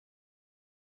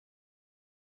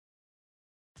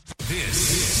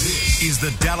This is the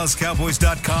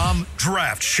DallasCowboys.com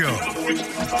Draft Show.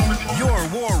 Your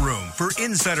war room for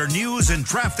insider news and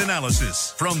draft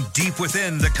analysis from deep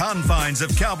within the confines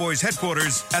of Cowboys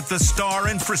headquarters at the Star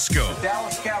in Frisco. The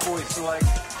Dallas Cowboys select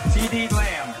T.D.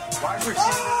 Lamb, wide receiver.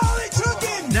 Oh, they took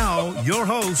it! Now, your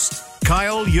host,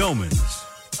 Kyle Yeomans.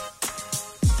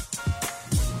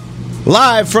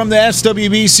 Live from the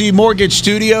SWBC Mortgage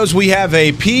Studios, we have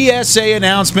a PSA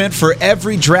announcement for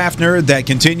every draft nerd that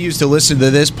continues to listen to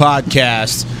this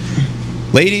podcast.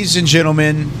 Ladies and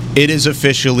gentlemen, it is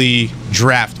officially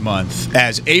draft month.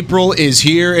 As April is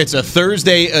here, it's a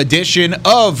Thursday edition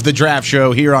of the Draft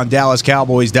Show here on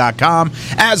DallasCowboys.com.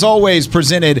 As always,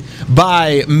 presented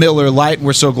by Miller Lite.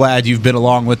 We're so glad you've been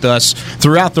along with us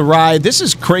throughout the ride. This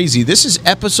is crazy. This is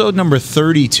episode number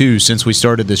 32 since we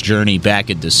started this journey back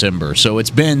in December. So it's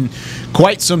been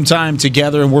quite some time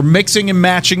together, and we're mixing and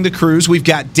matching the crews. We've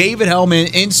got David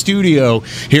Hellman in studio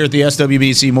here at the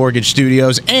SWBC Mortgage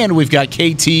Studios, and we've got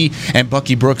KT and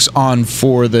Bucky Brooks on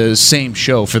for the same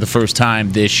show for the first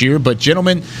time this year. But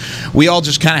gentlemen, we all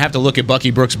just kind of have to look at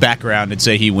Bucky Brooks' background and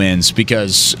say he wins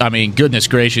because, I mean, goodness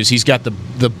gracious, he's got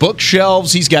the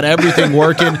bookshelves, he's got everything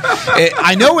working.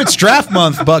 I know it's draft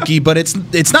month, Bucky, but it's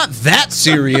not that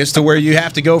serious to where you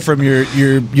have to go from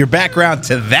your background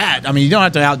to that. I mean, you don't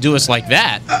have to outdo us like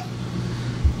that.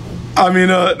 I mean,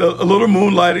 a little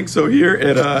moonlighting, so here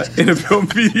at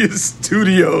NFL Media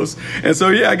Studios. And so,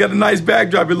 yeah, I got a nice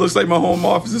backdrop. It looks like my home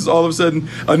office is all of a sudden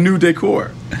a new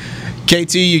decor.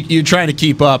 KT, you're trying to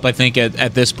keep up, I think,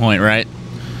 at this point, right?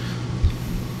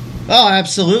 Oh,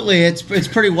 absolutely. It's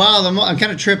pretty wild. I'm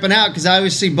kind of tripping out because I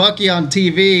always see Bucky on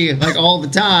TV, like, all the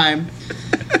time.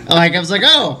 Like, I was like,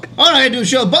 I gotta do a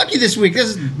show with Bucky this week.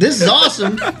 This is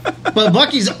awesome. But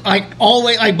Bucky's like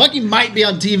always, like, Bucky might be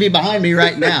on TV behind me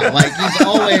right now. Like, he's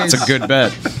always That's a good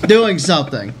bet. Doing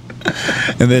something.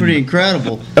 And then, pretty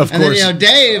incredible. Of and course. Then,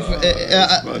 Dave,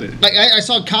 like I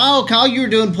saw Kyle. Kyle, you were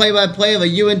doing play-by-play of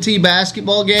a UNT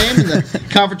basketball game in the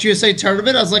Conference USA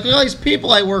tournament. I was like, all these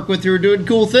people I work with who are doing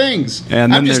cool things.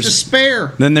 And I'm just a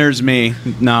spare. Then there's me.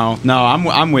 No,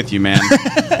 I'm with you, man.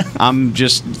 I'm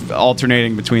just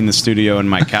alternating between the studio and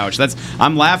my couch.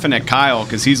 I'm laughing at Kyle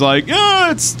because he's like,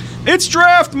 yeah, it's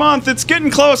draft month. It's getting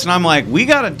close. And I'm like, we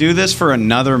got to do this for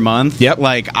another month. Yep.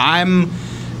 Like, I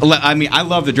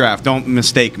love the draft. Don't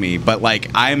mistake me. But, like,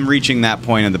 I'm reaching that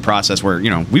point in the process where,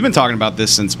 we've been talking about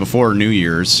this since before New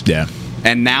Year's. Yeah.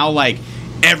 And now, like,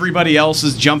 everybody else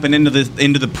is jumping into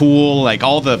the pool, like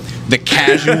all the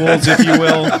casuals, if you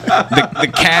will.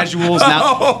 The casuals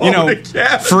now,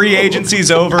 free agency's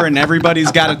over and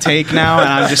everybody's got a take now, and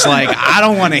I'm just like, I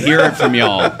don't want to hear it from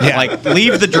y'all. Yeah. Like,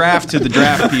 leave the draft to the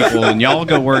draft people, and y'all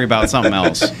go worry about something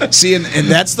else. See, and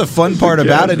that's the fun part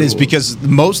about it is because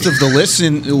most of the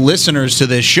listeners to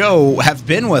this show have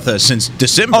been with us since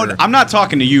December. Oh, I'm not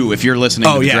talking to you if you're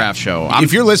listening to the draft show.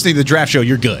 If you're listening to the draft show,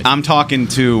 you're good. I'm talking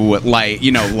to,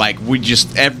 like, we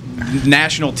just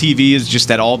national TV is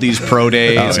just at all these pro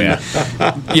days.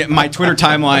 Oh, yeah, my Twitter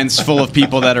timeline's full of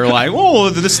people that are like, "Oh,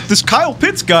 this Kyle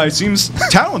Pitts guy seems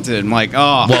talented." I'm like,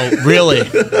 "Oh, well, really?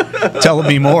 Tell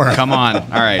me more." Come on.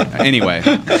 All right. Anyway,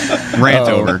 rant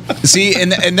over. See,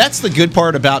 and that's the good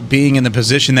part about being in the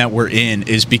position that we're in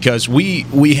is because we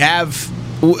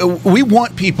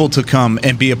want people to come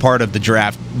and be a part of the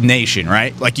draft nation,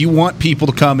 right? Like, you want people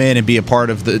to come in and be a part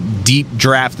of the deep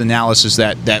draft analysis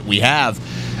that we have.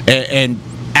 And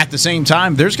at the same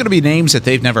time, there's going to be names that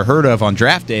they've never heard of on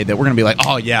draft day that we're going to be like,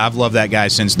 oh, yeah, I've loved that guy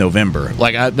since November.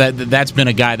 Like, that's been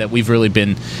a guy that we've really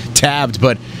been tabbed.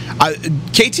 But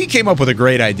KT came up with a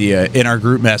great idea in our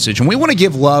group message, and we want to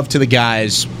give love to the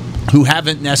guys who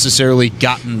haven't necessarily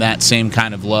gotten that same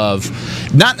kind of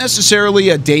love. Not necessarily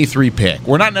a day 3 pick.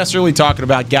 We're not necessarily talking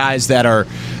about guys that are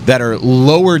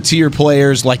lower tier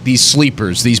players like these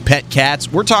sleepers, these pet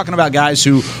cats. We're talking about guys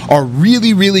who are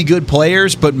really, really good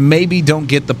players, but maybe don't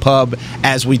get the pub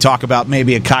as we talk about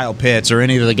maybe a Kyle Pitts or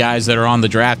any of the guys that are on the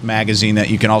draft magazine that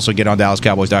you can also get on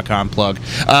DallasCowboys.com plug.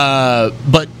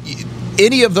 But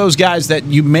any of those guys that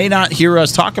you may not hear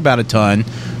us talk about a ton,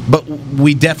 but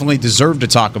we definitely deserve to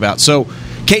talk about. So,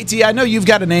 KT, I know you've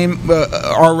got a name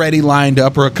already lined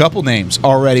up, or a couple names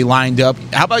already lined up.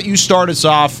 How about you start us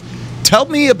off? Tell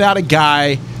me about a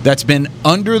guy that's been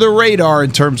under the radar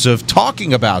in terms of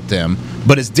talking about them,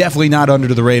 but is definitely not under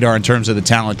the radar in terms of the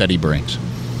talent that he brings.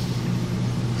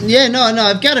 Yeah, no,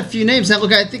 I've got a few names. Now,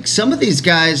 look, I think some of these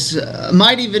guys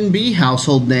might even be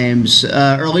household names, or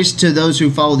at least to those who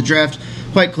follow the draft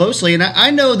quite closely. And I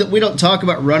know that we don't talk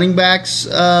about running backs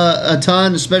a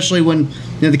ton, especially when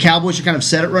the Cowboys are kind of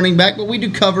set at running back, but we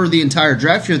do cover the entire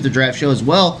draft show at the draft show as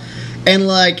well. And,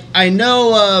 I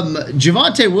know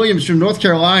Javonte Williams from North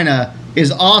Carolina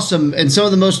is awesome and some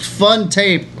of the most fun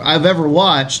tape I've ever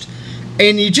watched.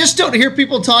 And you just don't hear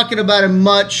people talking about him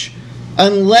much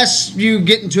unless you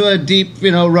get into a deep,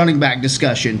 running back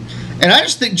discussion. And I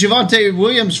just think Javonte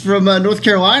Williams from North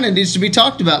Carolina needs to be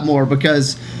talked about more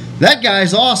because that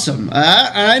guy's awesome.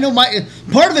 And I know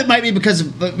part of it might be because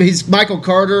he's Michael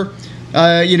Carter.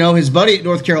 His buddy at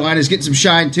North Carolina is getting some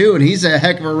shine too, and he's a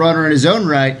heck of a runner in his own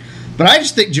right. But I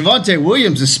just think Javonte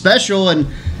Williams is special, and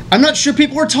I'm not sure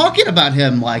people are talking about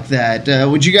him like that.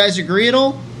 Would you guys agree at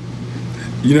all?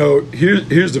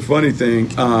 Here's the funny thing.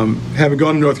 Having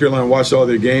gone to North Carolina and watched all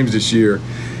their games this year,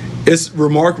 it's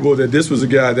remarkable that this was a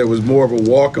guy that was more of a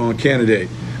walk-on candidate.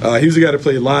 He was a guy that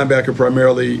played linebacker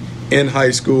primarily in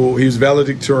high school. He was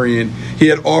valedictorian. He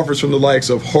had offers from the likes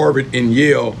of Harvard and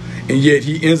Yale, and yet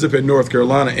he ends up at North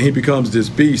Carolina and he becomes this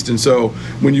beast. And so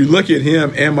when you look at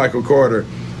him and Michael Carter,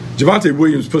 Javonte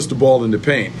Williams puts the ball in the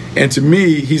paint. And to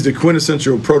me, he's the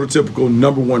quintessential prototypical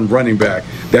number one running back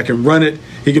that can run it.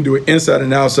 He can do it inside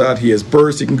and outside. He has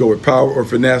burst. He can go with power or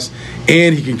finesse,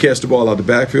 and he can catch the ball out the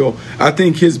backfield. I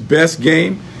think his best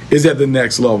game is at the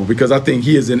next level because I think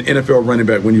he is an NFL running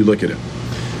back when you look at him.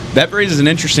 That raises an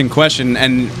interesting question,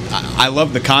 and I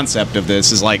love the concept of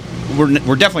this. Is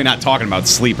we're definitely not talking about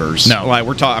sleepers. No,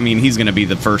 we're talking. I mean, he's going to be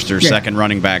the first or second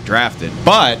running back drafted,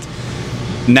 but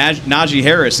Najee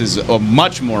Harris is a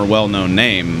much more well-known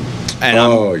name. And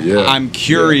I'm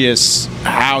curious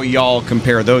how y'all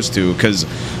compare those two because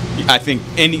I think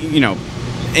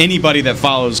anybody that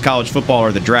follows college football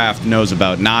or the draft knows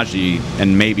about Najee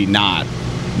and maybe not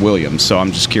Williams. So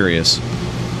I'm just curious.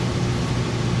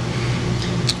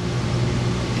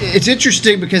 It's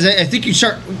interesting because I think you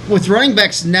start with running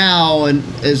backs now, and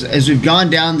as we've gone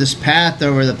down this path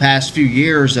over the past few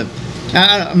years of,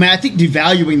 I think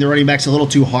devaluing the running back's a little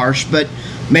too harsh, but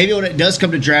maybe when it does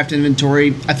come to draft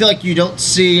inventory, I feel like you don't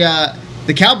see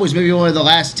the Cowboys maybe one of the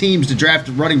last teams to draft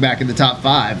a running back in the top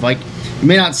 5. You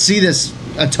may not see this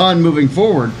a ton moving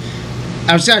forward.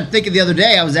 I was kind of thinking the other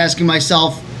day, I was asking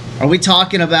myself, are we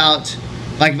talking about,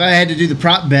 if I had to do the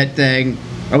prop bet thing,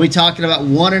 are we talking about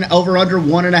over under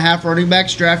 1.5 running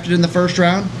backs drafted in the first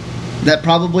round? Is that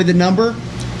probably the number?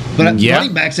 But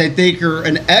running backs, I think, are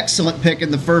an excellent pick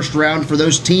in the first round for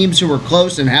those teams who are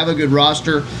close and have a good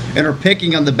roster and are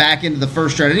picking on the back end of the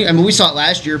first round. I mean, we saw it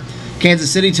last year. Kansas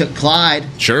City took Clyde,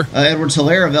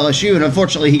 Edwards-Helaire of LSU, and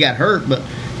unfortunately he got hurt. But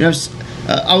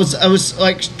I was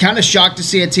kind of shocked to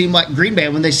see a team like Green Bay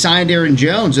when they signed Aaron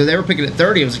Jones, and they were picking at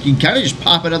 30. I was like, you kind of just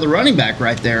pop another running back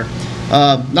right there.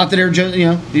 Not that Aaron Jones,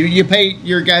 you pay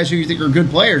your guys who you think are good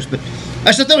players, but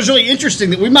I thought that was really interesting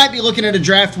that we might be looking at a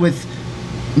draft with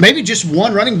maybe just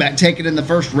one running back taken in the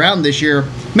first round this year,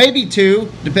 maybe two,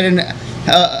 depending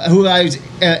who has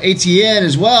ATN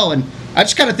as well. And I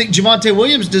just kind of think Javonte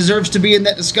Williams deserves to be in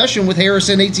that discussion with Harris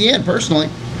and ATN personally.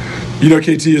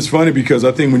 KT, is funny because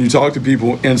I think when you talk to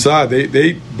people inside,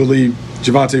 they believe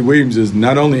Javonte Williams is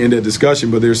not only in that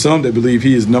discussion, but there's some that believe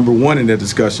he is number one in that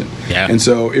discussion. Yeah. And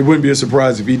so it wouldn't be a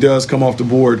surprise if he does come off the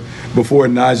board before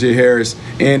Najee Harris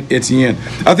and Etienne.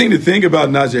 I think the thing about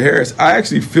Najee Harris, I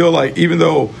actually feel like even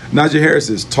though Najee Harris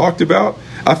is talked about,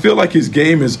 I feel like his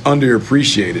game is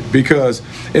underappreciated because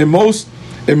in most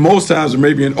times, or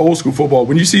maybe in old school football,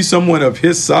 when you see someone of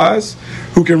his size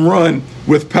who can run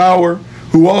with power,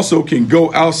 who also can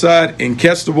go outside and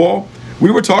catch the ball, we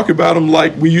were talking about him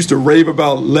like we used to rave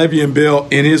about Le'Veon Bell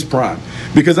in his prime.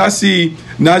 Because I see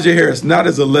Najee Harris not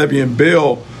as a Le'Veon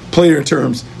Bell player in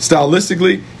terms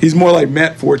stylistically. He's more like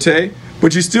Matt Forte.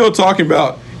 But you're still talking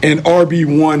about an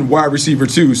RB1 wide receiver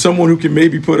too, someone who can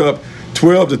maybe put up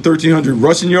 12 to 1,300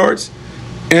 rushing yards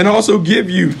and also give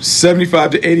you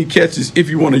 75 to 80 catches if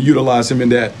you want to utilize him in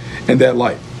that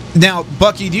light. Now,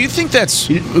 Bucky, do you think that's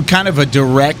kind of a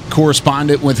direct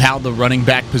correspondent with how the running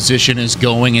back position is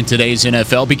going in today's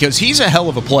NFL? Because he's a hell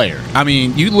of a player. I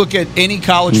mean, you look at any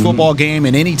college football game,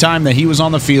 and any time that he was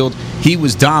on the field, he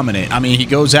was dominant. I mean, he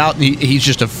goes out, and he's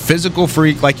just a physical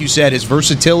freak. Like you said, his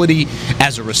versatility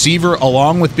as a receiver,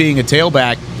 along with being a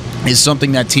tailback, is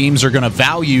something that teams are going to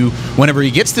value whenever he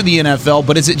gets to the NFL.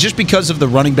 But is it just because of the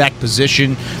running back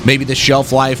position, maybe the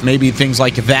shelf life, maybe things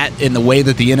like that in the way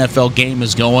that the NFL game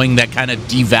is going that kind of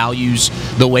devalues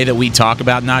the way that we talk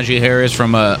about Najee Harris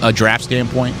from a draft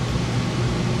standpoint?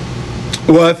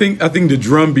 Well, I think the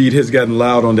drumbeat has gotten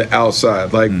loud on the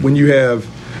outside. Like when you have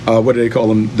what do they call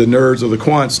them? The nerds or the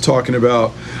quants talking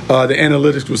about the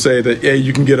analytics will say that, yeah,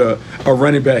 you can get a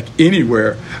running back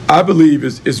anywhere. I believe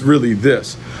it's really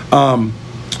this.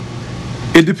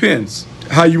 It depends.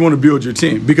 how you want to build your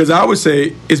team. Because I would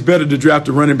say it's better to draft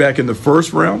a running back in the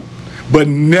first round, but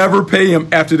never pay him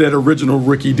after that original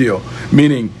rookie deal.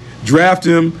 Meaning, draft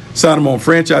him, sign him on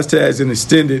franchise tags, and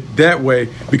extend it that way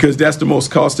because that's the most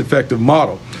cost-effective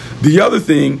model. The other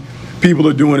thing people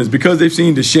are doing is because they've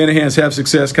seen the Shanahans have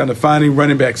success kind of finding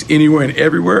running backs anywhere and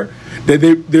everywhere,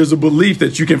 that there's a belief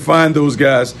that you can find those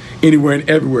guys anywhere and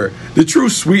everywhere. The true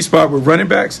sweet spot with running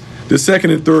backs, the second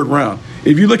and third round.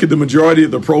 If you look at the majority of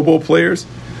the Pro Bowl players,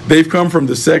 they've come from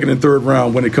the second and third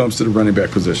round when it comes to the running back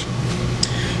position.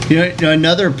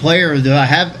 Another player that I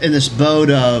have in this boat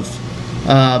of,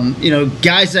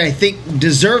 guys that I think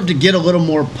deserve to get a little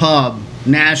more pub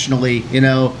nationally.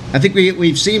 I think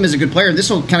we've seen him as a good player, and this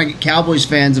will kind of get Cowboys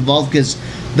fans involved because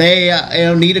they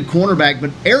need a cornerback.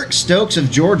 But Eric Stokes of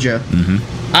Georgia,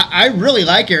 I really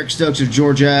like Eric Stokes of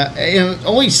Georgia.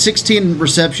 Only 16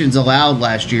 receptions allowed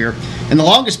last year, and the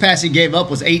longest pass he gave up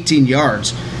was 18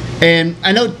 yards. And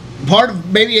I know part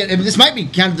of this might be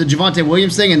kind of the Javonte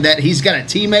Williams thing in that he's got a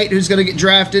teammate who's going to get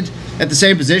drafted at the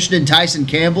same position in Tyson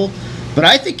Campbell. But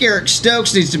I think Eric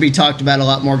Stokes needs to be talked about a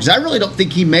lot more because I really don't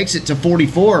think he makes it to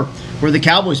 44 where the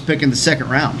Cowboys pick in the second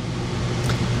round.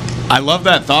 I love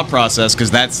that thought process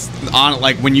because that's on.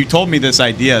 Like when you told me this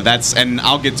idea, and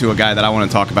I'll get to a guy that I want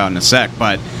to talk about in a sec.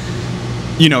 But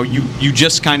you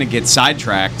just kind of get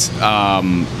sidetracked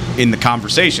in the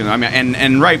conversation. I mean,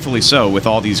 and rightfully so with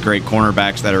all these great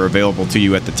cornerbacks that are available to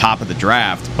you at the top of the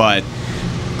draft. But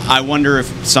I wonder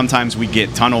if sometimes we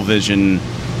get tunnel vision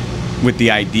with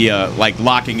the idea, like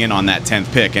locking in on that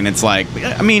 10th pick. And it's like,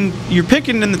 I mean, you're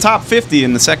picking in the top 50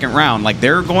 in the second round. Like,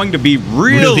 there are going to be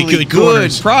really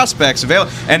good prospects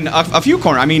available. And a few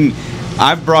corners. I mean,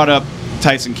 I've brought up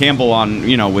Tyson Campbell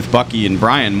on, with Bucky and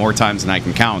Brian more times than I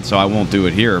can count, so I won't do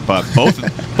it here. But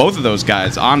both of those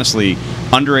guys, honestly,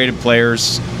 underrated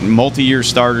players, multi-year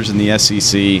starters in the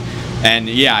SEC. And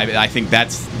yeah, I think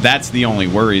that's the only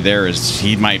worry there is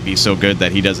he might be so good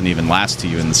that he doesn't even last to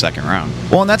you in the second round.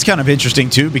 Well, and that's kind of interesting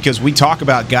too because we talk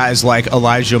about guys like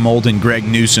Elijah Molden, Greg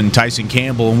Newsome, Tyson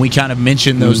Campbell, and we kind of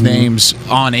mention those names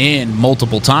on in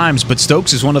multiple times. But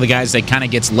Stokes is one of the guys that kind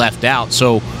of gets left out.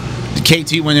 So,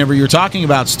 KT, whenever you're talking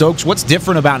about Stokes, what's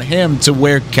different about him to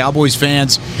where Cowboys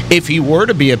fans, if he were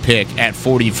to be a pick at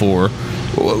 44?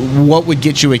 What would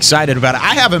get you excited about it?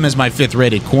 I have him as my 5th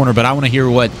rated corner, but I want to hear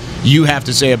what you have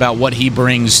to say about what he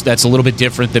brings that's a little bit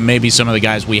different than maybe some of the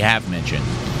guys we have mentioned.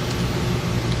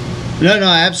 No,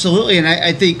 absolutely. And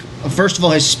I think, first of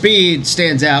all, his speed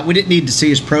stands out. We didn't need to see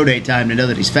his pro day time to know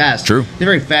that he's fast. True. He's a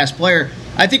very fast player.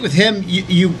 I think with him,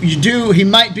 he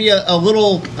might be a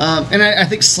little, and I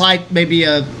think slight, maybe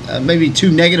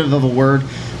too negative of a word,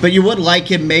 but you would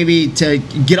like him maybe to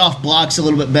get off blocks a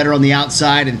little bit better on the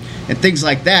outside and things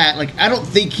like that. Like, I don't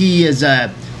think he is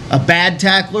a bad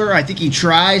tackler. I think he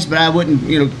tries, but I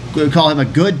wouldn't call him a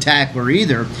good tackler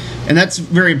either. And that's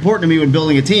very important to me when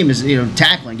building a team is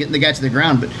tackling, getting the guy to the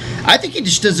ground. But I think he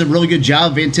just does a really good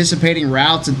job of anticipating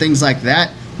routes and things like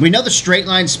that. We know the straight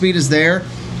line speed is there.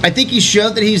 I think he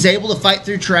showed that he's able to fight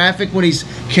through traffic when he's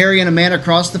carrying a man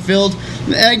across the field.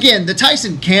 And again, the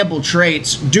Tyson Campbell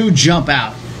traits do jump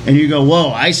out, and you go,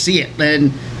 "Whoa, I see it."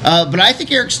 And but I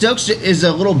think Eric Stokes is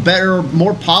a little better,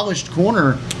 more polished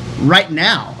corner right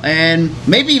now, and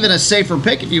maybe even a safer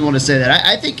pick if you want to say that.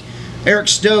 I think Eric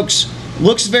Stokes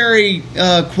looks very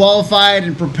qualified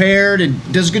and prepared,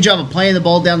 and does a good job of playing the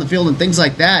ball down the field and things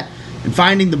like that, and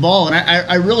finding the ball. And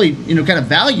I really kind of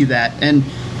value that. And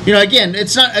again,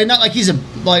 it's not like he's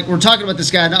like we're talking about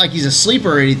this guy, not like he's a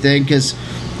sleeper or anything, because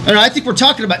I think we're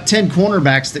talking about 10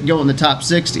 cornerbacks that go in the top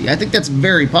 60. I think that's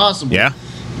very possible. Yeah.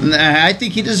 And I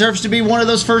think he deserves to be one of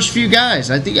those first few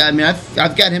guys. I've got him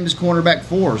as cornerback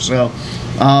 4. So,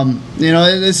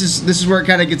 this is where it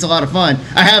kind of gets a lot of fun.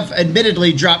 I have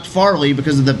admittedly dropped Farley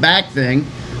because of the back thing.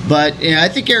 But I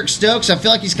think Eric Stokes, I feel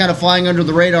like he's kind of flying under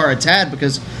the radar a tad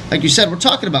because, like you said, we're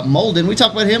talking about Molden. We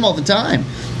talk about him all the time.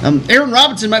 Aaron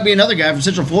Robinson might be another guy from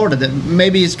Central Florida that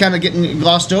maybe is kind of getting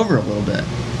glossed over a little bit.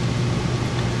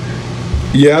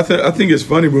 Yeah, I think it's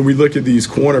funny when we look at these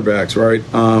cornerbacks, right?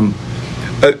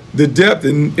 The depth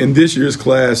in this year's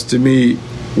class, to me,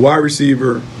 wide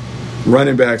receiver,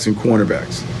 running backs, and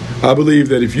cornerbacks. I believe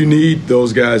that if you need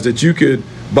those guys, that you could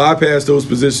bypass those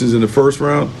positions in the first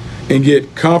round and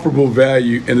get comparable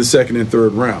value in the second and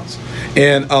third rounds.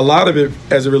 And a lot of it,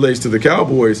 as it relates to the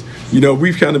Cowboys,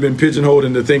 we've kind of been pigeonholed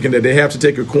into thinking that they have to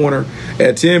take a corner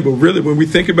at 10. But really, when we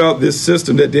think about this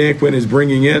system that Dan Quinn is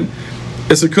bringing in,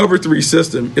 it's a cover 3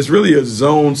 system. It's really a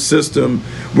zone system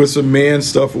with some man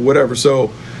stuff or whatever.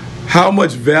 So how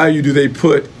much value do they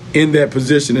put in that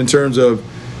position in terms of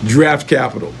draft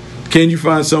capital? can you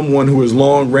find someone who is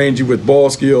long, rangy with ball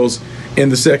skills in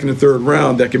the second and third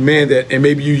round that can man that, and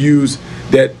maybe you use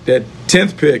that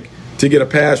 10th pick to get a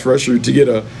pass rusher, to get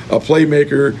a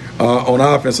playmaker on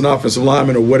offense, an offensive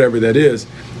lineman, or whatever that is.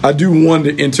 I do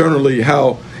wonder internally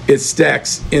how it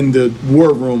stacks in the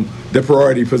war room, the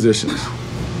priority positions.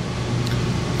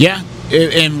 Yeah,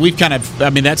 and we've kind of,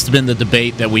 that's been the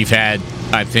debate that we've had,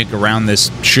 I think, around this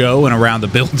show and around the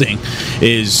building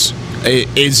is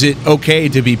it okay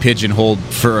to be pigeonholed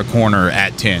for a corner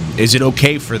at 10? Is it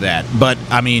okay for that? But,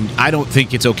 I don't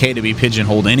think it's okay to be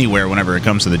pigeonholed anywhere whenever it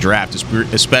comes to the draft,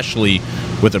 especially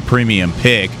with a premium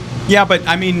pick. Yeah, but,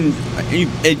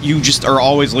 you just are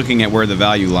always looking at where the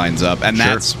value lines up, and Sure.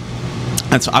 that's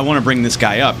I want to bring this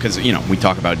guy up because, we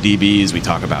talk about DBs, we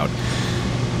talk about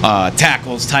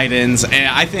tackles, tight ends, and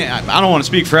I don't want to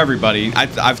speak for everybody.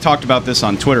 I've talked about this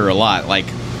on Twitter a lot. Like,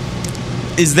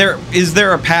 is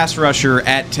there a pass rusher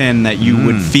at 10 that you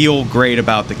would feel great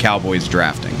about the Cowboys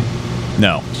drafting?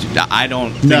 No. I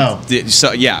don't think No.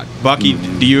 So, yeah. Bucky,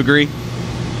 do you agree?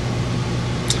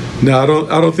 No, I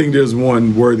don't think there's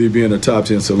one worthy of being a top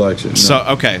 10 selection. No. So,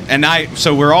 okay.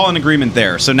 So we're all in agreement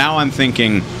there. So now I'm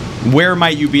thinking, where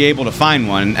might you be able to find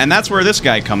one? And that's where this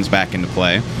guy comes back into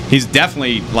play. He's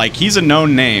definitely, he's a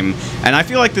known name. And I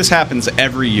feel like this happens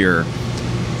every year.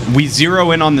 We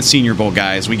zero in on the Senior Bowl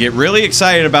guys. We get really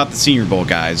excited about the Senior Bowl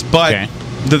guys. But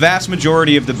the vast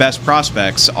majority of the best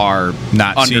prospects are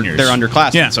not seniors. They're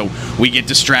underclassmen. Yeah. So we get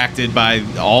distracted by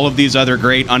all of these other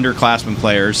great underclassmen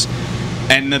players.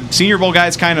 And the Senior Bowl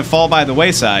guys kind of fall by the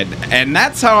wayside, and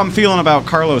that's how I'm feeling about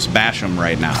Carlos Basham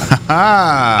right now.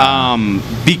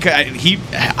 Because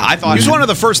I thought he was one of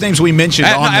the first names we mentioned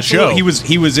on the show. He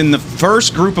was in the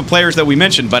first group of players that we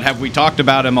mentioned, but have we talked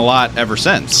about him a lot ever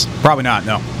since? Probably not.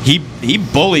 No. He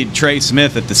bullied Trey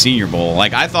Smith at the Senior Bowl.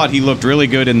 I thought he looked really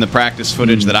good in the practice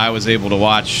footage that I was able to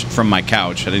watch from my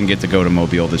couch. I didn't get to go to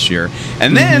Mobile this year,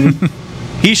 and then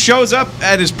he shows up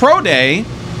at his pro day.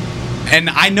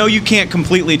 And I know you can't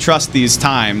completely trust these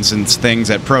times and things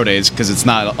at pro days because it's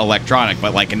not electronic,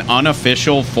 but an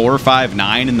unofficial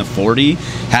 4.59 in the 40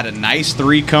 had a nice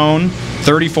 3-cone,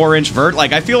 34-inch vert.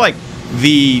 I feel like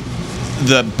the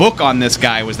book on this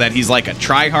guy was that he's a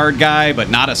try-hard guy, but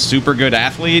not a super good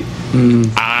athlete.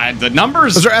 The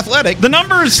numbers... Those are athletic. The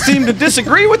numbers seem to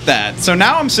disagree with that. So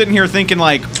now I'm sitting here thinking,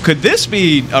 could this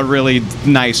be a really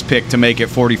nice pick to make it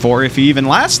 44 if he even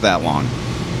lasts that long?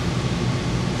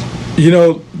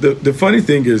 The funny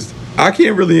thing is, I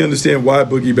can't really understand why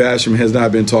Boogie Basham has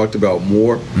not been talked about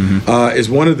more. It's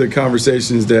one of the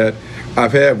conversations that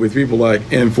I've had with people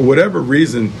and for whatever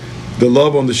reason, the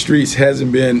love on the streets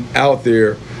hasn't been out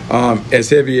there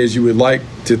as heavy as you would like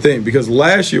to think. Because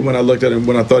last year when I looked at him,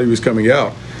 when I thought he was coming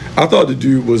out, I thought the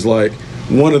dude was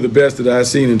one of the best that I've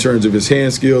seen in terms of his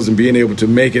hand skills and being able to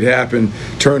make it happen,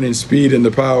 turning speed into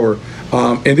power.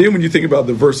 And then when you think about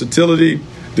the versatility,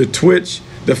 the twitch,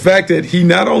 the fact that he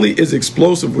not only is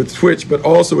explosive with twitch, but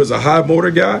also is a high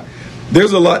motor guy,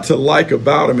 there's a lot to like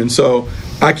about him. And so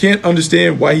I can't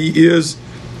understand why he is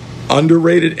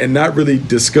underrated and not really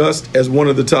discussed as one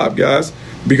of the top guys,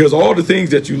 because all the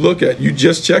things that you look at, you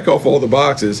just check off all the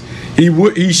boxes.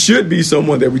 He should be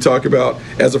someone that we talk about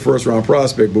as a first-round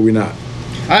prospect, but we're not.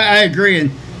 I agree,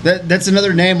 and that's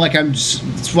another name.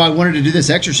 That's why I wanted to do this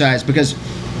exercise, because,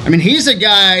 he's a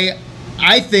guy.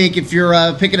 I think if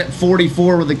you're picking at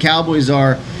 44 where the Cowboys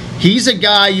are, he's a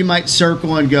guy you might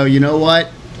circle and go, you know what?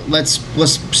 Let's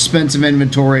spend some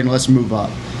inventory and let's move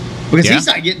up, because he's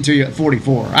not getting to you at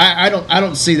 44. I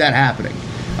don't see that happening.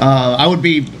 I would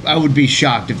be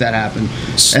shocked if that happened.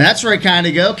 And that's where I kind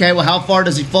of go, okay, well, how far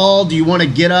does he fall? Do you want to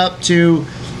get up to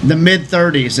the mid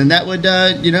 30s? And that would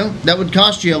that would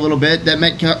cost you a little bit. That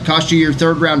might cost you your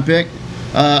third round pick.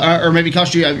 Or maybe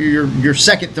cost you your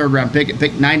second third-round pick at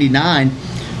pick 99.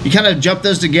 You kind of jump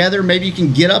those together. Maybe you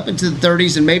can get up into the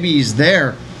 30s, and maybe he's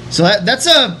there. So that's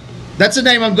a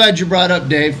name I'm glad you brought up,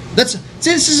 Dave. This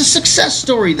is a success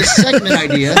story. This segment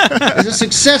idea is a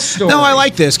success story. No, I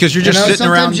like this because you're just sitting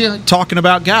around talking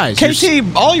about guys.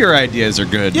 KT, all your ideas are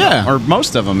good. Yeah. Or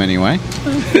most of them, anyway.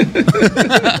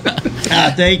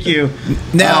 Thank you.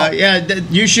 Now,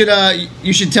 you should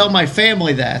tell my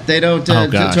family that. They don't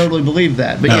totally believe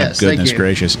that. But yes, goodness thank you.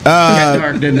 gracious. Got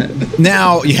dark, didn't it?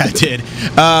 Now, yeah, it did.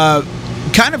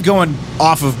 Kind of going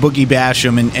off of Boogie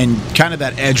Basham and kind of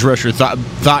that edge rusher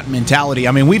thought mentality.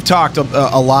 We've talked a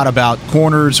lot about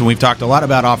corners, and we've talked a lot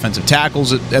about offensive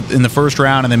tackles in the first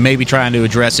round, and then maybe trying to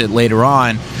address it later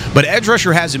on. But edge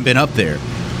rusher hasn't been up there.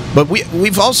 But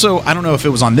we've also, I don't know if it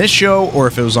was on this show or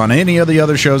if it was on any of the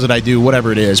other shows that I do,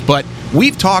 whatever it is, but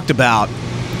we've talked about,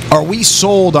 are we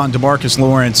sold on DeMarcus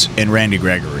Lawrence and Randy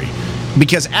Gregory?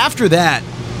 Because after that,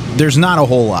 there's not a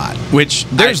whole lot.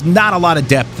 There's not a lot of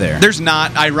depth there. There's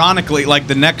not. Ironically, like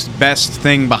the next best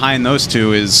thing behind those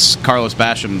two is Carlos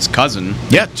Basham's cousin.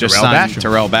 Yeah, just Terrell signed Basham.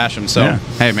 Terrell Basham. So Yeah.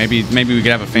 hey, maybe we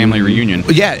could have a family reunion.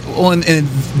 Yeah, well, and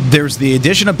there's the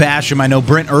addition of Basham. I know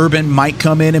Brent Urban might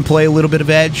come in and play a little bit of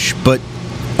edge, but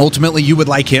ultimately you would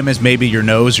like him as maybe your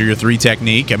nose or your 3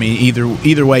 technique. I mean,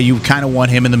 either way, you kind of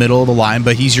want him in the middle of the line,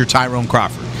 but he's your Tyrone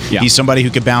Crawford. Yeah. He's somebody who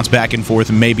could bounce back and forth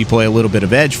and maybe play a little bit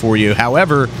of edge for you.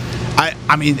 However,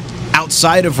 I mean,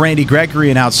 outside of Randy Gregory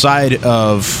and outside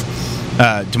of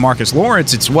DeMarcus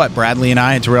Lawrence, it's what, Bradley and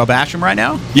I and Terrell Basham right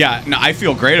now? Yeah, no, I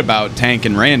feel great about Tank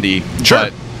and Randy. Sure.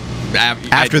 But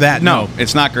After that, no.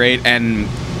 it's not great. And,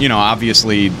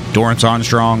 obviously, Dorrance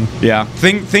Armstrong. yeah,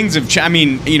 things have changed. I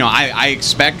mean, I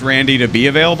expect Randy to be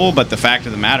available, but the fact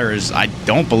of the matter is I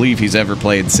don't believe he's ever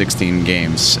played 16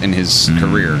 games in his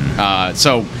career.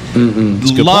 So,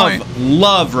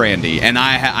 love Randy, and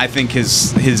I think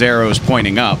his arrow is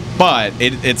pointing up. But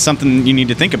it's something you need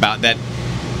to think about that,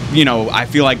 I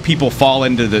feel like people fall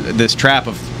into this trap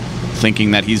of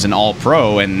thinking that he's an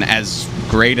all-pro, and as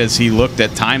great as he looked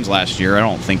at times last year, I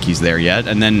don't think he's there yet.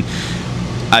 And then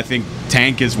I think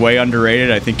Tank is way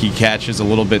underrated. I think he catches a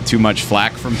little bit too much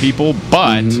flack from people,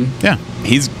 but Yeah.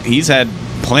 he's had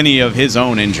plenty of his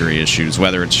own injury issues,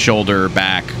 whether it's shoulder,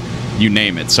 back, you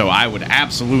name it. So I would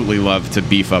absolutely love to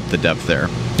beef up the depth there.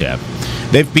 Yeah.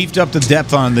 They've beefed up the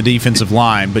depth on the defensive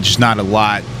line, but just not a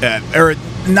lot, or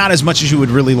not as much as you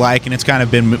would really like, and it's kind of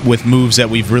been with moves that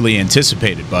we've really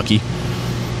anticipated, Bucky.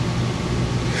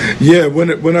 Yeah,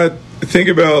 when I think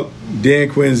about Dan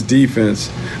Quinn's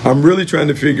defense, I'm really trying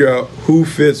to figure out who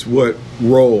fits what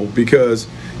role, because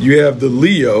you have the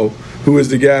Leo, who is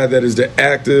the guy that is the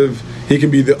active. He can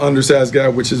be the undersized guy,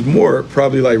 which is more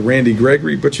probably like Randy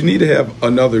Gregory, but you need to have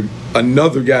another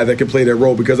guy that can play that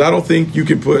role, because I don't think you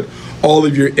can put all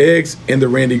of your eggs in the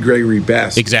Randy Gregory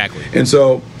basket. Exactly. And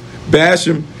so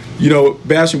Basham,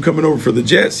 Basham coming over for the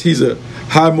Jets, he's a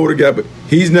high motor guy, but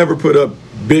he's never put up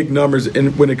big numbers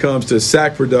when it comes to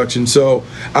sack production. So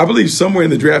I believe somewhere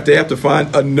in the draft they have to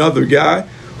find another guy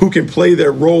who can play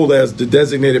that role as the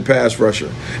designated pass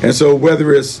rusher. And so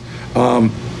whether it's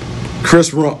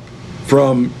Chris Rump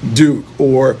from Duke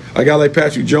or a guy like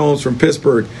Patrick Jones from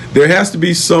Pittsburgh, there has to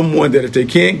be someone that if they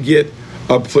can't get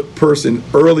a person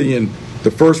early in the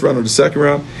first round or the second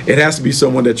round, it has to be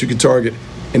someone that you can target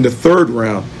in the third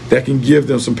round that can give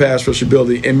them some pass rush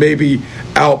ability and maybe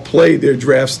outplay their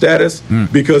draft status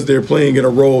because they're playing in a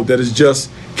role that is just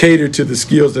catered to the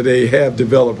skills that they have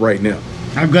developed right now.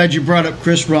 I'm glad you brought up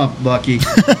Chris Rump, Bucky,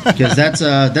 because that's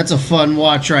a fun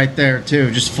watch right there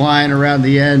too, just flying around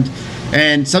the end.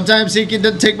 And sometimes it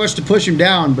doesn't take much to push him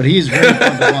down, but he's very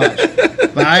fun to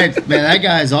watch. But that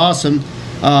guy's awesome.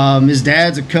 His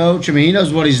dad's a coach. I mean, he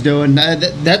knows what he's doing.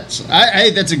 That's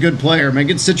a good player, man.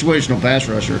 Good situational pass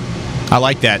rusher. I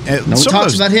like that. No one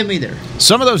talks about him either.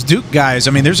 Some of those Duke guys,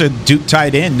 I mean, there's a Duke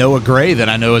tight end, Noah Gray, that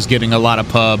I know is getting a lot of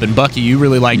pub. And Bucky, you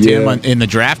really liked him in the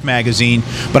draft magazine.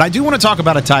 But I do want to talk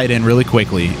about a tight end really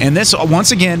quickly. And this,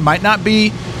 once again, might not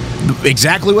be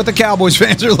exactly what the Cowboys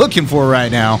fans are looking for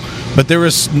right now. But there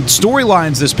was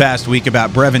storylines this past week about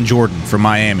Brevin Jordan from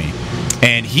Miami.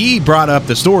 And he brought up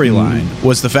the storyline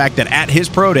was the fact that at his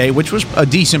pro day, which was a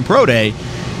decent pro day,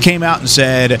 came out and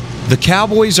said, the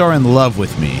Cowboys are in love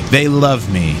with me. They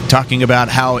love me. Talking about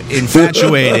how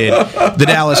infatuated the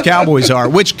Dallas Cowboys are,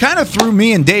 which kind of threw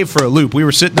me and Dave for a loop. We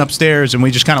were sitting upstairs and we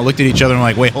just kind of looked at each other and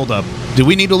like, wait, hold up. Do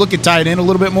we need to look at tight end a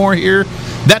little bit more here?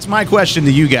 That's my question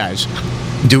to you guys.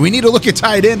 Do we need to look at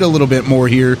tight end a little bit more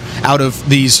here out of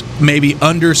these maybe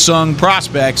undersung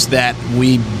prospects that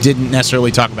we didn't necessarily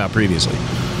talk about previously?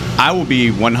 I will be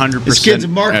 100%. This kid's a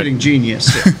marketing genius.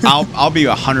 I'll be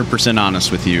 100%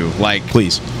 honest with you. Like,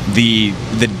 please, the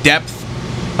depth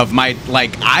of my,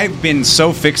 like, I've been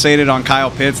so fixated on Kyle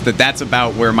Pitts that's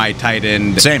about where my tight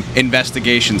end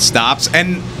investigation stops.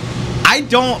 And I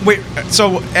don't wait.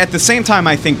 So at the same time,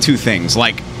 I think two things.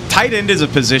 Like, tight end is a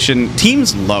position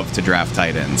teams love to draft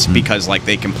tight ends because like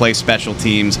they can play special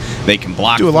teams, they can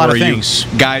block, do a lot of you. things.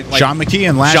 Guys like Sean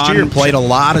McKeon last year played a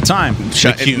lot of time.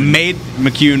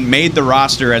 McCune made the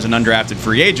roster as an undrafted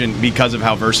free agent because of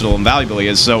how versatile and valuable he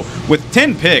is. So with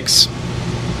 10 picks,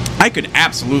 I could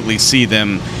absolutely see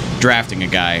them drafting a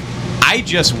guy. I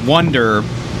just wonder,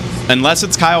 unless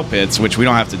it's Kyle Pitts, which we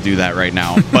don't have to do that right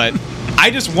now, but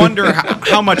I just wonder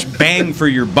how much bang for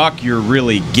your buck you're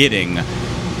really getting.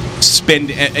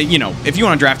 If you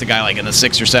want to draft a guy like in the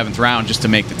 6th or 7th round just to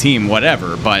make the team,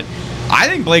 whatever. But I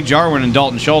think Blake Jarwin and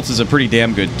Dalton Schultz is a pretty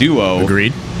damn good duo.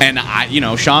 Agreed. And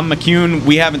Sean McCune,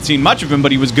 we haven't seen much of him,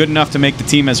 but he was good enough to make the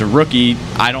team as a rookie.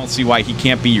 I don't see why he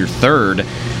can't be your third.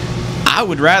 I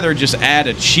would rather just add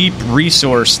a cheap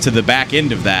resource to the back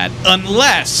end of that.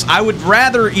 Unless I would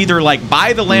rather either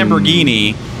buy the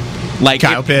Lamborghini,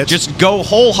 Kyle Pitts, just go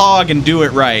whole hog and do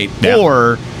it right,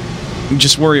 or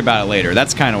just worry about it later.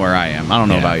 That's kind of where I am. I don't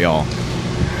know about y'all.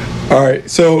 All right,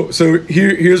 so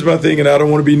here's my thing, and I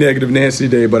don't want to be negative Nancy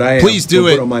today, but I am. Please do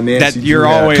it. Put on my Nancy. That you're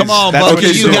always. Come on, Bucky,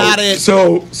 you got it.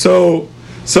 So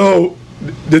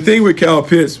the thing with Kyle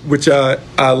Pitts, which I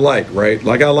like, right?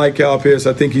 I like Kyle Pitts.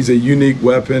 I think he's a unique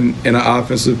weapon and an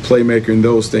offensive playmaker and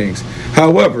those things.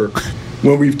 However,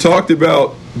 when we've talked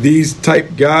about these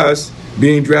type guys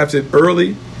being drafted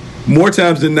early, more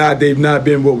times than not, they've not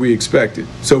been what we expected.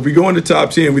 So if we go in the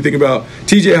top 10, we think about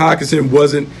T.J. Hockenson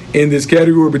wasn't in this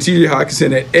category, but T.J.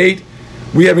 Hockenson at 8,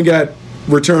 we haven't got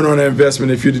return on that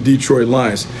investment if you're the Detroit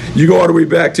Lions. You go all the way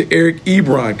back to Eric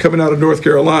Ebron coming out of North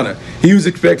Carolina. He was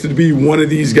expected to be one of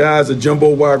these guys, a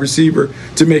jumbo wide receiver,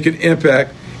 to make an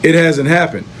impact. It hasn't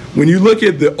happened. When you look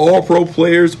at the all-pro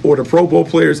players or the Pro Bowl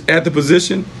players at the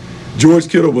position, George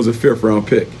Kittle was a 5th-round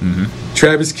pick. Mm-hmm.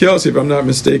 Travis Kelce, if I'm not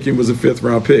mistaken, was a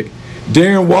 5th-round pick.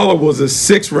 Darren Waller was a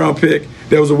 6th-round pick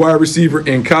that was a wide receiver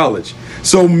in college.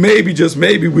 So maybe, just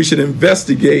maybe, we should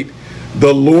investigate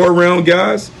the lower round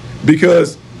guys,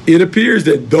 because it appears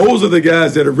that those are the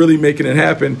guys that are really making it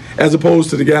happen, as opposed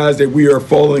to the guys that we are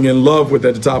falling in love with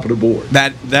at the top of the board.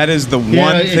 That is the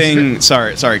one thing.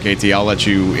 Sorry, KT. I'll let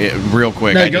you real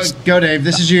quick. No, go, Dave.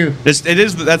 This is you. That's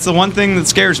the one thing that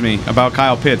scares me about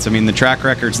Kyle Pitts. I mean, the track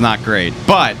record's not great,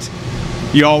 but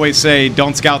you always say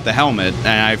don't scout the helmet, and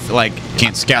I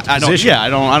can't scout the position. I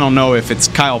don't know if it's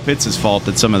Kyle Pitts' fault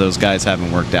that some of those guys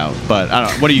haven't worked out, but I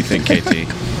don't. What do you think, KT?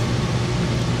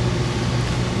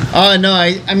 No,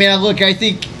 I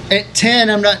think at 10,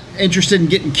 I'm not interested in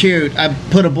getting cute. I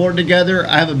put a board together.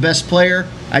 I have a best player.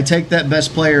 I take that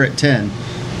best player at 10.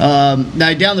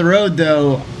 Now, down the road,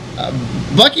 though,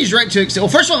 Bucky's right to well,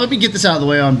 first of all, let me get this out of the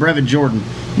way on Brevin Jordan.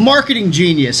 Marketing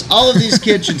genius. All of these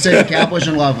kids should say the Cowboys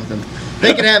are in love with him.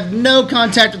 They could have no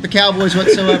contact with the Cowboys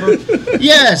whatsoever.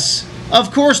 Yes,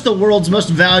 of course, the world's most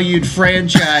valued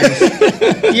franchise.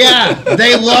 Yeah,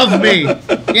 they love me.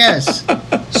 Yes,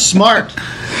 smart.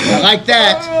 I like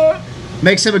that.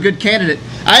 Makes him a good candidate.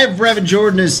 I have Brevin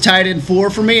Jordan as tight end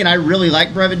 4 for me, and I really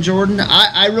like Brevin Jordan.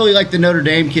 I really like the Notre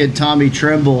Dame kid, Tommy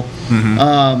Tremble.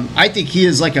 Mm-hmm. I think he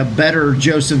is like a better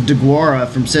Joseph DeGuara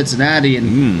from Cincinnati,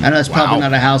 and I know it's probably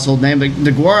not a household name, but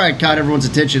DeGuara caught everyone's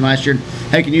attention last year, and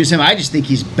they can use him. I just think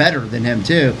he's better than him,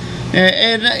 too.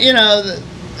 And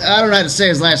I don't know how to say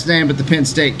his last name, but the Penn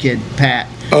State kid, Pat.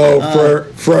 Oh,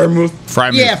 Freiermuth?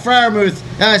 Yeah, Freiermuth.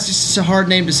 It's just a hard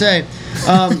name to say.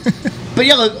 But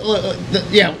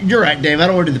yeah, you're right, Dave. I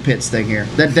don't want to do the Pitts thing here.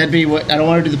 That'd be what I don't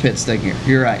want to do the Pitts thing here.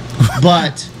 You're right,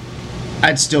 but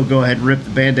I'd still go ahead and rip the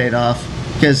Band-Aid off,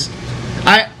 because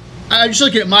I'm just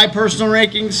looking at my personal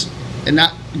rankings, and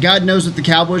God knows what the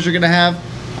Cowboys are going to have.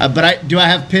 But do I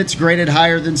have Pitts graded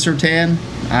higher than Surtain?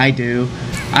 I do.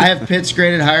 I have Pitts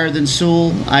graded higher than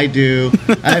Sewell. I do.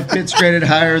 I have Pitts graded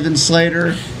higher than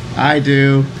Slater. I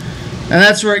do. And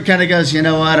that's where it kind of goes, you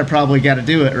know what, I probably got to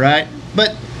do it, right?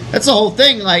 But that's the whole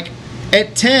thing.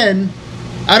 At 10,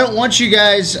 I don't want you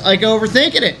guys,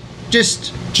 overthinking it.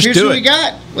 Just here's what we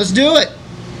got. Let's do it.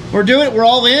 We're doing it. We're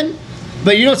all in.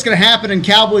 But you know what's going to happen in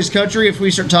Cowboys country if we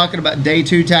start talking about day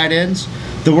 2 tight ends?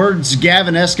 The words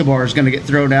Gavin Escobar is going to get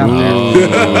thrown out there.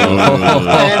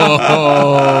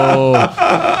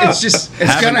 It's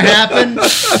going to happen.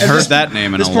 I've heard that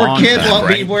name in a long time. This poor kid won't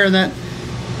be wearing that.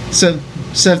 So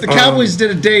if the Cowboys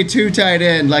did a day 2 tight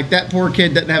end, that poor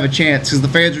kid doesn't have a chance, because the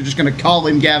fans are just going to call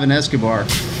him Gavin Escobar.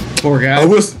 Poor guy. I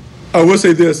will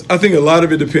say this. I think a lot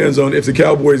of it depends on if the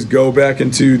Cowboys go back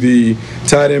into the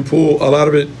tight end pool. A lot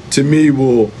of it, to me,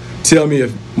 will tell me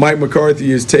if Mike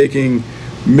McCarthy is taking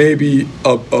maybe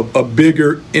a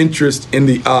bigger interest in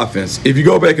the offense. If you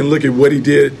go back and look at what he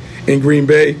did in Green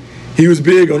Bay, he was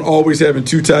big on always having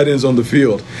 2 tight ends on the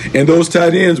field. And those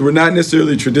tight ends were not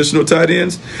necessarily traditional tight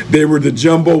ends. They were the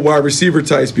jumbo wide receiver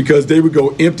types, because they would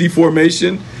go empty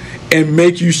formation and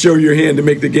make you show your hand to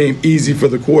make the game easy for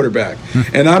the quarterback.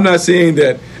 And I'm not saying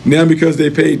that now because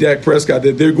they paid Dak Prescott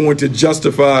that they're going to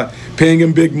justify paying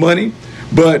him big money,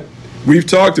 but we've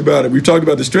talked about it. We've talked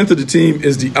about the strength of the team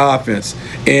is the offense.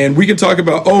 And we can talk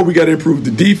about, we got to improve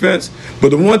the defense. But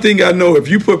the one thing I know, if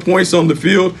you put points on the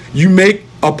field, you make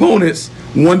opponents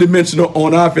one-dimensional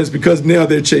on offense, because now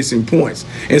they're chasing points.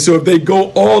 And so if they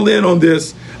go all in on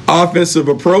this offensive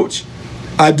approach,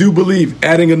 I do believe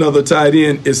adding another tight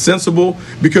end is sensible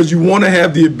because you want to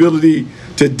have the ability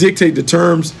to dictate the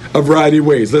terms a variety of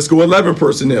ways. Let's go 11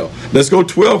 personnel. Let's go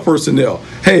 12 personnel.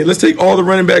 Hey, let's take all the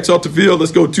running backs off the field.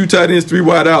 Let's go 2 tight ends, 3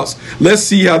 wide outs. Let's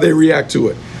see how they react to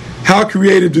it. How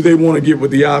creative do they want to get with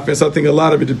the offense? I think a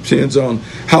lot of it depends on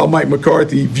how Mike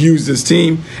McCarthy views this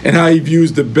team and how he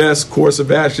views the best course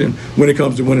of action when it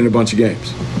comes to winning a bunch of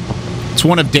games. It's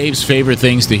one of Dave's favorite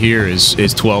things to hear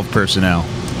is 12 personnel.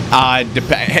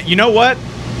 You know what?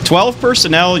 12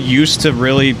 personnel used to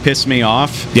really piss me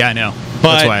off. Yeah, I know.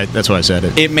 But that's why I said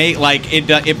it.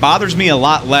 It bothers me a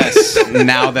lot less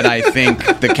now that I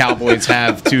think the Cowboys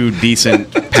have 2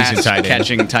 decent pass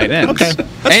catching tight ends. Okay,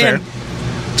 that's fair.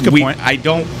 That's a good point. I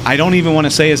don't even want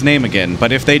to say his name again,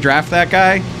 but if they draft that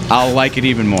guy, I'll like it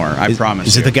even more. I promise.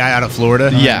 Is it the guy out of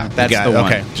Florida? Yeah, that's the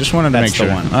one. Okay, just wanted to make sure.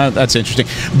 That's the one. That's interesting.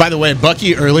 By the way,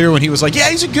 Bucky earlier when he was like, "Yeah,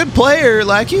 he's a good player.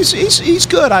 Like he's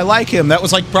good. I like him." That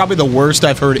was like probably the worst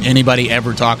I've heard anybody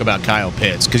ever talk about Kyle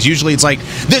Pitts, because usually it's like,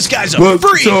 "This guy's a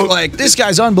freak. Like this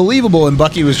guy's unbelievable," and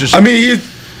Bucky was just. I mean,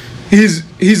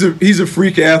 he's a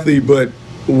freak athlete, but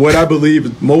what I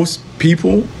believe most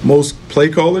play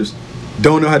callers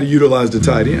don't know how to utilize the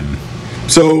tight end.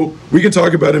 So we can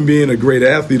talk about him being a great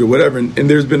athlete or whatever, and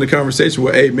there's been a conversation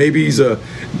where, hey, maybe he's a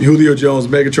Julio Jones,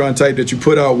 Megatron type that you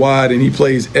put out wide and he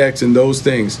plays X and those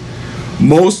things.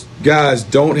 Most guys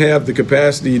don't have the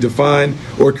capacity to find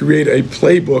or create a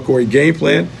playbook or a game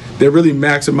plan that really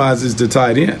maximizes the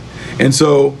tight end. And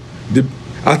so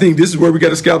I think this is where we got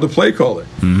to scout the play caller.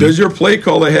 Mm-hmm. Does your play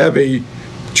caller have a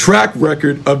track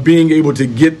record of being able to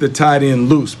get the tight end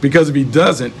loose? Because if he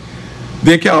doesn't,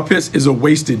 then Kyle Pitts is a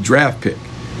wasted draft pick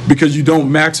because you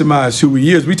don't maximize who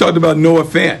he is. We talked about Noah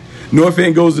Fant. Noah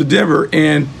Fant goes to Denver,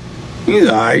 and he's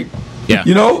all right. Yeah.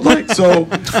 You know, so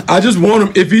I just want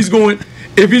him, if he's going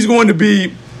to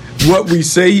be what we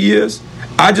say he is,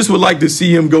 I just would like to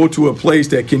see him go to a place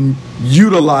that can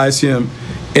utilize him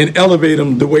and elevate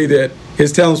him the way that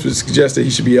his talents would suggest that he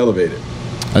should be elevated.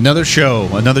 Another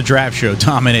draft show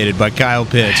dominated by Kyle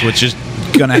Pitts, which is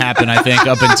going to happen, I think,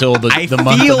 up until the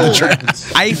month of the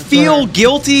draft. I feel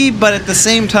guilty, but at the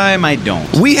same time, I don't.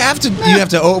 You have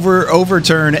to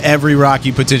overturn every rock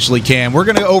you potentially can. We're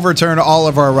going to overturn all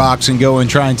of our rocks and go and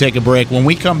try and take a break. When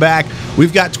we come back,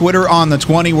 we've got Twitter on the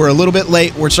 20. We're a little bit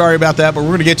late. We're sorry about that, but we're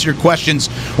going to get to your questions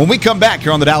when we come back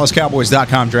here on the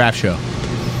DallasCowboys.com Draft Show.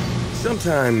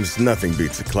 Sometimes nothing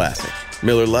beats a classic.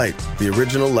 Miller Lite, the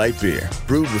original light beer,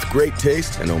 brewed with great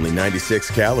taste and only 96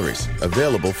 calories,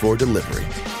 available for delivery.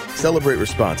 Celebrate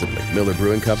responsibly. Miller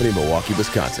Brewing Company, Milwaukee,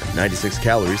 Wisconsin. 96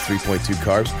 calories, 3.2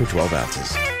 carbs per 12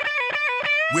 ounces.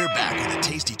 We're back with a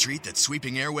tasty treat that's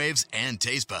sweeping airwaves and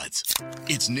taste buds.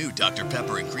 It's new Dr.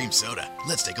 Pepper and Cream Soda.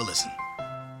 Let's take a listen.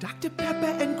 Dr.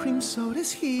 Pepper and Cream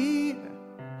Soda's here.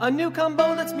 A new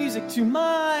combo that's music to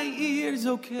my ears,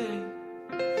 okay.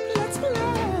 Let's play.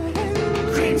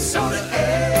 Cream soda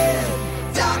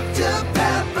and Dr.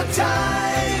 Pepper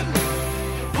time.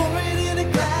 Pour it in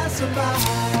a glass of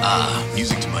ice.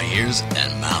 Music to my ears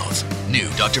and mouth. New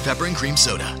Dr. Pepper and Cream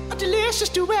Soda. A delicious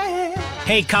duet.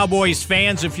 Hey, Cowboys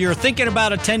fans, if you're thinking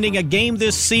about attending a game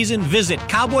this season, visit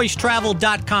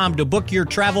CowboysTravel.com to book your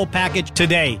travel package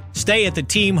today. Stay at the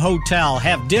team hotel,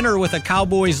 have dinner with a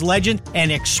Cowboys legend,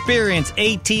 and experience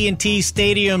AT&T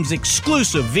Stadium's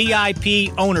exclusive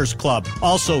VIP Owners Club.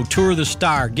 Also, tour the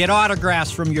Star, get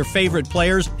autographs from your favorite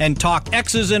players, and talk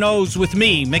X's and O's with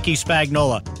me, Mickey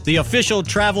Spagnola. The official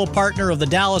travel partner of the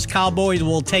Dallas Cowboys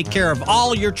will take care of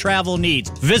all your travel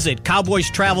needs. Visit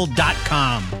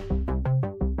CowboysTravel.com.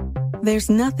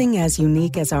 There's nothing as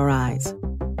unique as our eyes,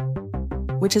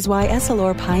 which is why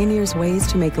Essilor pioneers ways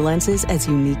to make lenses as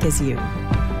unique as you.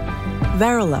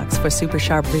 Varilux for super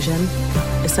sharp vision,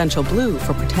 Essential Blue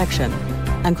for protection,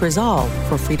 and Crizal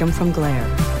for freedom from glare.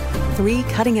 3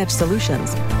 cutting-edge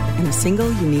solutions in a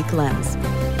single unique lens.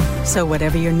 So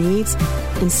whatever your needs,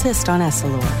 insist on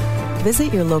Essilor.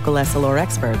 Visit your local Essilor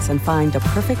experts and find the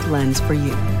perfect lens for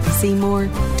you. See more,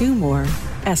 do more,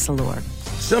 Essilor.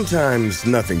 Sometimes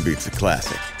nothing beats a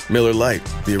classic. Miller Lite,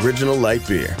 the original light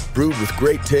beer, brewed with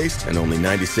great taste and only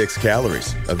 96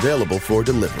 calories, available for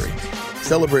delivery.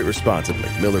 Celebrate responsibly.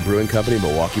 Miller Brewing Company,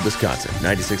 Milwaukee, Wisconsin.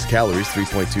 96 calories,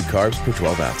 3.2 carbs per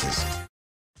 12 ounces.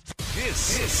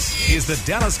 This is the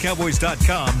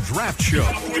DallasCowboys.com Draft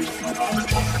Show.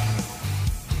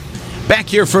 Back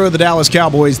here for the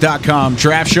DallasCowboys.com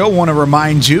Draft Show. Want to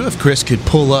remind you, if Chris could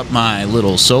pull up my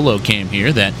little solo cam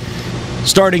here, that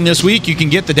starting this week, you can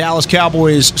get the Dallas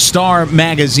Cowboys Star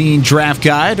Magazine Draft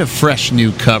Guide, a fresh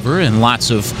new cover, and lots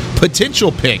of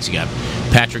potential picks. You got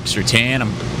Patrick Surtain.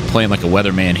 I'm playing like a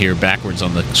weatherman here backwards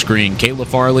on the screen. Caleb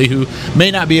Farley, who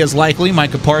may not be as likely.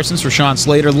 Micah Parsons, Rashawn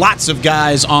Slater. Lots of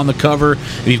guys on the cover.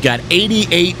 We've got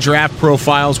 88 draft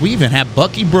profiles. We even have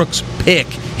Bucky Brooks pick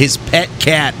his pet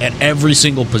cat at every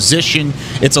single position.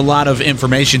 It's a lot of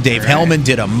information. Dave Hellman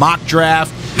did a mock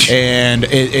draft, and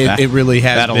it really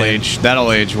has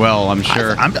That'll age well, I'm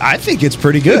sure. I think it's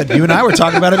pretty good. You and I were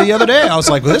talking about it the other day. I was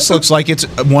like, well, this looks like it's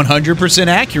 100%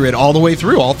 accurate all the way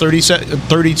through. All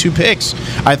 32 picks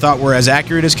I thought were as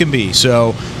accurate as can be.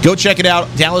 So go check it out,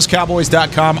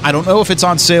 DallasCowboys.com. I don't know if it's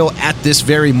on sale at this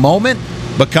very moment,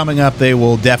 but coming up, they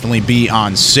will definitely be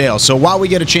on sale. So while we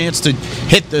get a chance to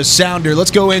hit the sounder,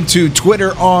 let's go into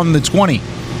Twitter on the 20.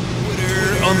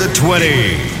 Twitter on the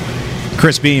 20.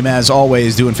 Chris Beam, as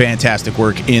always, doing fantastic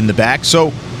work in the back.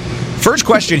 So first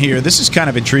question here, this is kind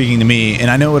of intriguing to me, and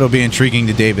I know it'll be intriguing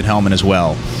to David Hellman as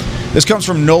well. This comes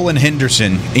from Nolan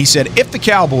Henderson. He said, if the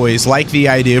Cowboys like the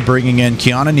idea of bringing in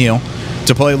Keanu Neal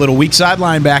to play a little weak side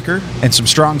linebacker and some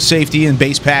strong safety and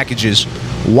base packages,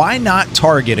 why not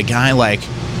target a guy like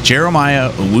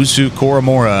Jeremiah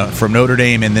Owusu-Koramoah from Notre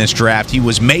Dame in this draft? He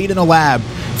was made in a lab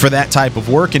for that type of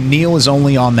work, and Neal is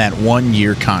only on that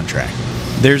 1-year contract.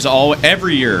 There's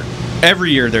every year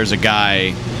there's a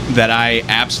guy that I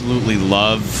absolutely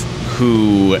love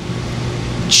who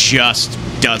just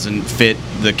doesn't fit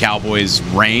the Cowboys'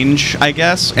 range, I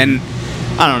guess. And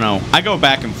I don't know. I go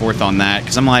back and forth on that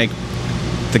because I'm like,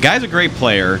 the guy's a great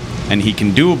player and he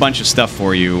can do a bunch of stuff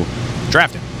for you.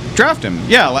 Draft him.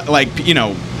 Yeah, like, you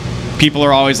know, people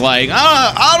are always like,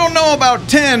 I don't know about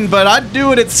 10, but I'd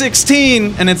do it at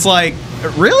 16. And it's like,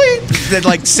 really? That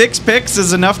like 6 picks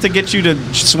is enough to get you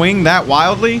to swing that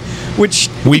wildly? Which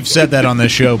we've said that on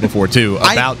this show before too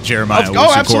about Jeremiah Owusu-Koramoah.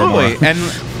 Oh, absolutely. And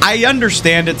I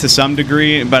understand it to some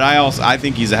degree, but I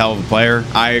think he's a hell of a player.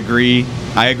 I agree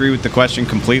with the question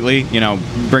completely. You know,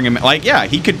 bring him like, yeah,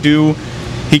 he could do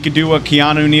what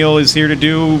Keanu Neal is here to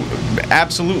do.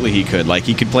 Absolutely, he could. Like,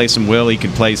 he could play some will. He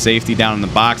could play safety down in the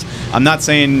box. I'm not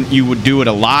saying you would do it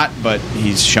a lot, but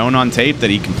he's shown on tape that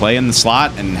he can play in the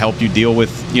slot and help you deal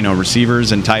with, you know,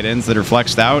 receivers and tight ends that are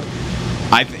flexed out.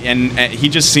 And he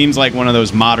just seems like one of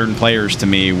those modern players to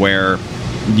me where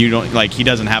you don't like he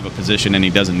doesn't have a position and he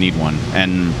doesn't need one.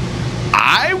 And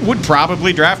I would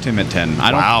probably draft him at 10.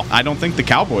 I don't think the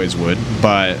Cowboys would,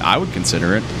 but I would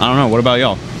consider it. I don't know. What about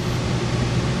y'all?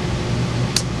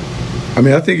 I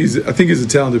mean, I think he's a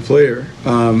talented player.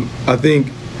 I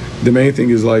think the main thing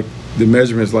is like the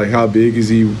measurements, like how big is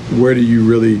he? Where do you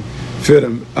really fit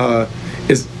him?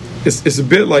 It's a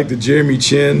bit like the Jeremy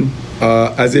Chin,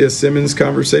 Isaiah Simmons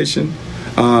conversation.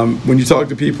 When you talk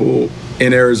to people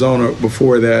in Arizona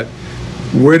before that,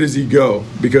 where does he go?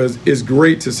 Because it's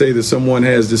great to say that someone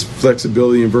has this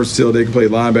flexibility and versatility. They can play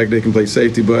linebacker, they can play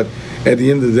safety, but at the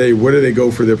end of the day, where do they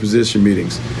go for their position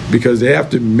meetings? Because they have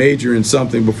to major in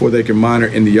something before they can minor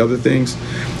in the other things.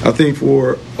 I think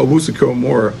for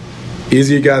Owusu-Koramoah, is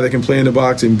he a guy that can play in the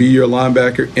box and be your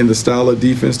linebacker in the style of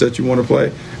defense that you want to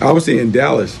play? I would say in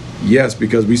Dallas, yes,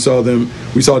 because we saw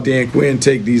Dan Quinn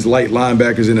take these light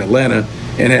linebackers in Atlanta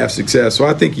and have success. So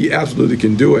I think he absolutely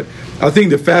can do it. I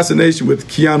think the fascination with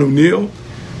Keanu Neal,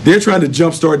 they're trying to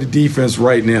jumpstart the defense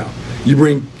right now. You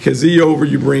bring Kazee over,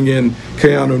 you bring in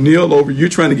Keanu Neal over, you're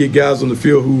trying to get guys on the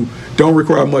field who don't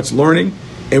require much learning,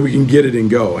 and we can get it and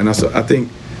go. And I think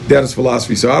that is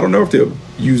philosophy. So I don't know if they'll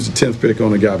use the 10th pick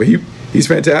on a guy, but he's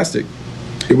fantastic.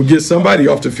 It would get somebody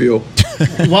off the field.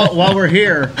 While we're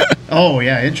here, oh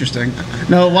yeah, interesting.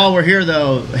 No, while we're here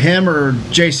though, him or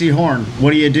J.C. Horn, what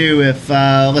do you do if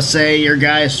let's say your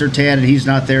guy is Surtain and he's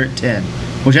not there at 10,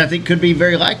 which I think could be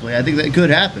very likely. I think that could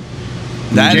happen.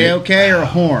 JOK or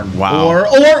Horn, wow,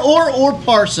 or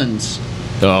Parsons.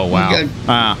 Oh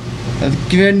wow!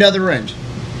 Give you another range.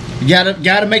 You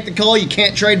gotta make the call. You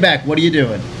can't trade back. What are you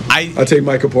doing? I take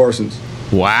Micah Parsons.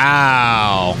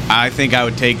 Wow. I think I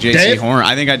would take J.C. Horn.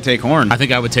 I think I'd take Horn. I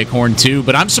think I would take Horn too,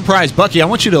 but I'm surprised. Bucky, I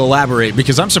want you to elaborate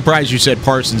because I'm surprised you said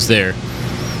Parsons there.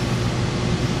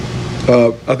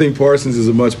 I think Parsons is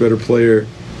a much better player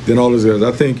than all those guys.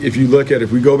 I think if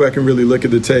we go back and really look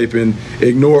at the tape and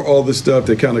ignore all the stuff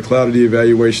that kind of clouded the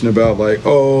evaluation about like,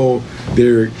 oh,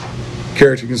 their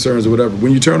character concerns or whatever.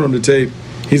 When you turn on the tape,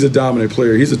 he's a dominant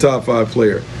player. He's a top 5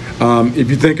 player. If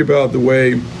you think about the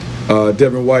way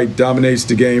Devin White dominates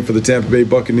the game for the Tampa Bay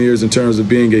Buccaneers in terms of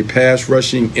being a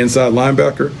pass-rushing inside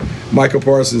linebacker, Micah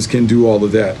Parsons can do all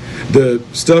of that. The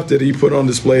stuff that he put on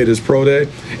display at his pro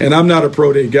day, and I'm not a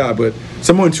pro day guy, but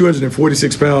someone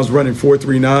 246 pounds running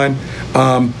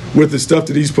 4.39, with the stuff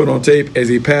that he's put on tape as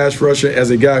a pass rusher, as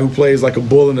a guy who plays like a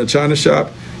bull in a china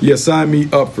shop, yeah, sign me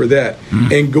up for that.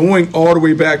 And going all the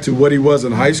way back to what he was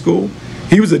in high school,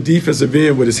 he was a defensive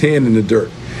end with his hand in the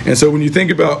dirt. And so when you think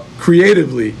about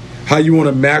creatively how you want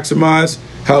to maximize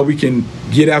how we can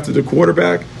get after the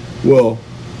quarterback, well,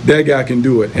 that guy can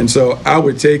do it. And so I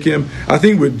would take him. I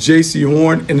think with J.C.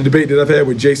 Horn, in the debate that I've had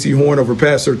with J.C. Horn over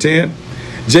Pat Surtain,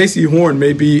 J.C. Horn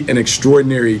may be an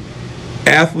extraordinary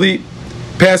athlete.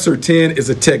 Pat Surtain is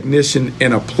a technician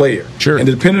and a player. Sure. And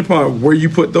depending upon where you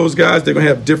put those guys, they're going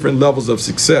to have different levels of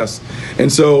success.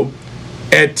 And so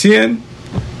at 10,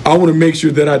 I want to make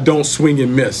sure that I don't swing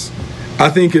and miss. I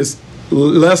think it's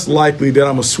less likely that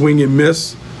I'm going to swing and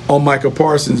miss on Micah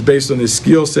Parsons based on his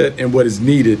skill set and what is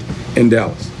needed in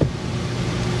Dallas.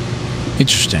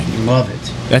 Interesting. Love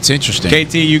it. That's interesting.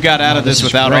 KT, you got out of this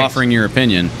without great. offering your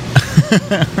opinion.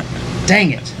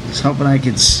 Dang it. I was hoping I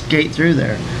could skate through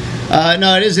there.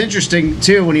 No, it is interesting,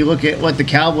 too, when you look at what the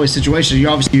Cowboys situation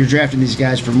is. You're drafting these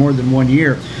guys for more than 1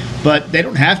 year, but they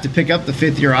don't have to pick up the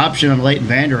fifth-year option on Leighton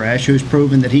Vander Esch, who's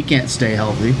proven that he can't stay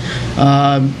healthy.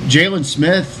 Jalen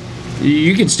Smith,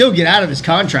 you can still get out of his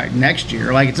contract next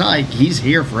year. Like, it's not like he's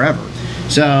here forever.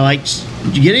 So, like,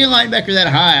 getting a linebacker that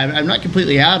high, I'm not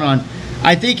completely out on.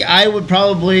 I think I would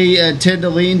probably tend to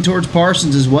lean towards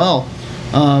Parsons as well.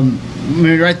 I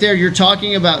mean, right there, you're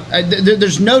talking about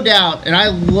there's no doubt, and I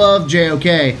love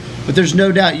JOK, but there's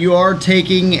no doubt you are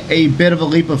taking a bit of a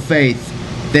leap of faith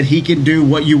that he can do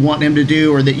what you want him to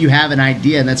do, or that you have an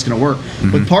idea and that's going to work.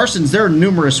 Mm-hmm. With Parsons, there are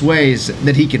numerous ways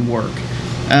that he can work.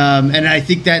 And I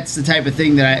think that's the type of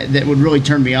thing that would really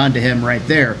turn me on to him right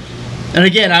there. And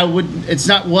again, it's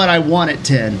not what I want at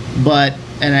 10, but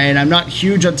and I'm not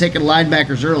huge on taking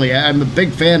linebackers early. I'm a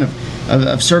big fan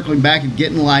of circling back and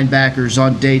getting linebackers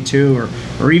on day 2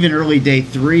 or even early day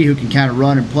 3 who can kind of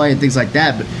run and play and things like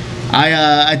that. But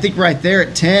I think right there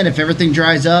at 10, if everything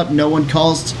dries up, no one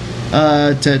calls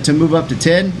to move up to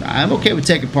 10, I'm okay with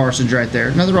taking Parsons right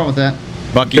there. Nothing wrong with that.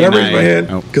 Bucky, can I raise my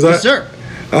hand? Yes, sir.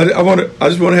 I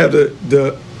just want to have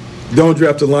the don't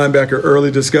draft a linebacker early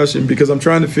discussion, because I'm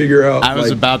trying to figure out. I was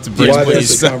about to bring why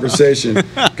that's a conversation,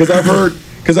 because I've heard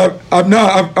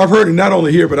it not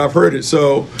only here, but I've heard it.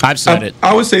 So I've said it.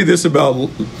 I would say this about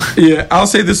I'll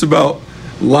say this about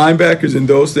linebackers and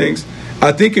those things.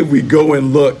 I think if we go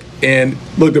and look,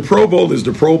 the Pro Bowl is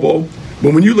the Pro Bowl,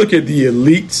 but when you look at the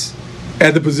elites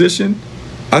at the position,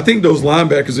 I think those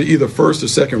linebackers are either first or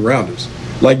second rounders.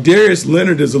 Like Darius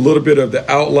Leonard is a little bit of the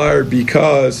outlier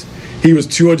because he was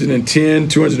 210,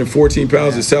 214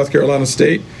 pounds at South Carolina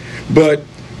State. But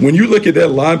when you look at that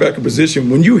linebacker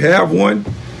position, when you have one,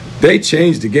 they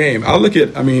change the game.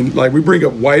 We bring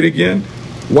up White again.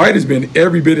 White has been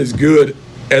every bit as good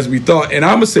as we thought. And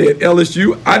I'm going to say at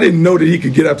LSU, I didn't know that he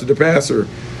could get after the passer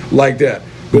like that.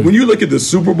 But when you look at the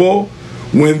Super Bowl,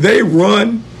 when they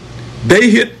run,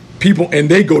 they hit people and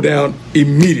they go down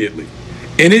immediately.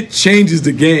 And it changes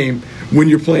the game when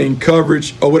you're playing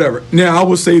coverage or whatever. Now, I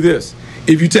will say this.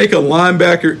 If you take a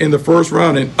linebacker in the first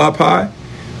round and up high,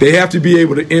 they have to be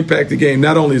able to impact the game.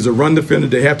 Not only as a run defender,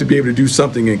 they have to be able to do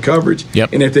something in coverage.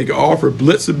 Yep. And if they can offer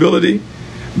blitz ability,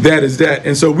 that is that.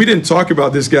 And so we didn't talk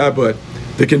about this guy, but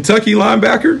the Kentucky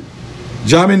linebacker,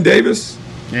 Jamin Davis.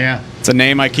 Yeah. It's a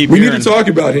name I keep hearing. We need to talk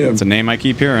about him. It's a name I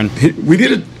keep hearing.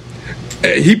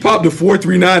 He popped a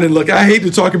 4.39, and look, I hate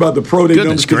to talk about the pro day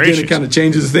numbers because then it kind of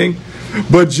changes the thing.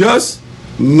 But just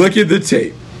look at the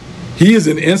tape. He is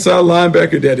an inside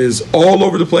linebacker that is all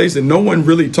over the place, and no one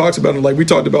really talks about him. Like we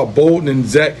talked about Bolton and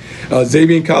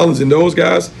Xavier Collins and those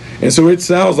guys. And so it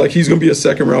sounds like he's going to be a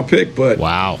second-round pick. But,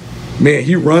 wow, man,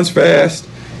 he runs fast.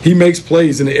 He makes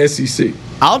plays in the SEC.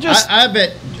 I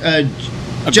bet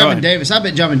Jamin Davis. I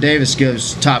bet Jamin Davis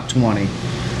goes top 20.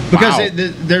 Because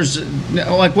there's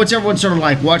what's everyone sort of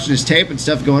like watching his tape and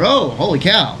stuff going, oh, holy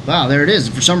cow, wow, there it is.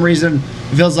 For some reason,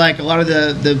 it feels like a lot of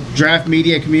the draft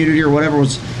media community or whatever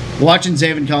was watching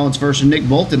Xavier Collins first and Nick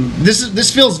Bolton.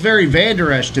 This feels very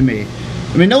Vander Esch to me.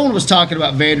 I mean, no one was talking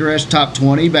about Vander Esch top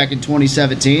 20 back in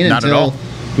 2017 Not until at all.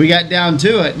 we got down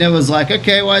to it. And it was like,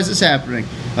 okay, why is this happening?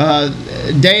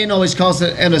 Dane always calls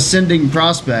it an ascending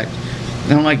prospect.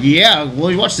 And I'm like, yeah,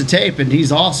 well, you watch the tape and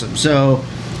he's awesome. So,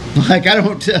 like, I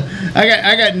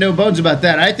got no bones about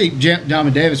that. I think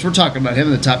Jamin Davis, we're talking about him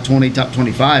in the top 20, top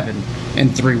 25 in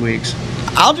 3 weeks.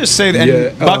 I'll just say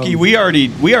that, Bucky, we already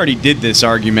did this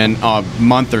argument a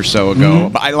month or so ago.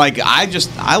 Mm-hmm. But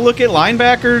I look at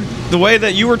linebacker the way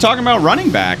that you were talking about running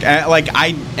back.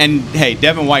 Hey,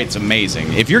 Devin White's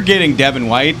amazing. If you're getting Devin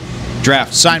White,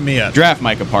 sign me up. Draft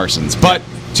Micah Parsons. But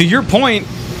to your point,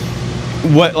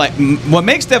 what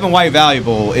makes Devin White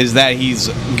valuable is that he's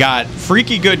got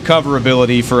freaky good cover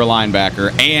ability for a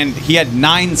linebacker, and he had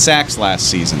 9 sacks last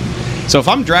season. So if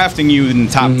I'm drafting you in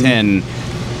the top 10,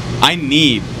 I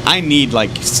need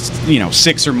like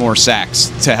 6 or more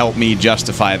sacks to help me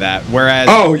justify that. Whereas,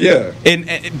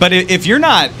 but if you're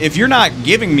not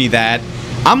giving me that,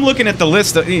 I'm looking at the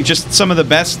list of just some of the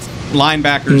best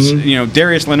linebackers. Mm-hmm.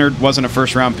 Darius Leonard wasn't a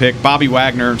first-round pick. Bobby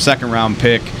Wagner, second-round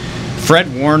pick.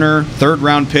 Fred Warner,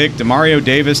 third-round pick. Demario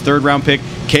Davis, third-round pick.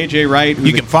 KJ Wright, who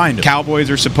you can find him. Cowboys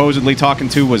are supposedly talking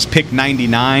to, was pick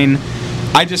 99.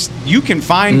 You can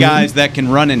find guys that can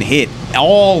run and hit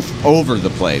all over the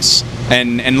place.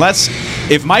 And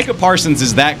if Micah Parsons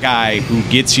is that guy who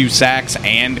gets you sacks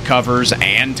and covers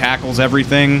and tackles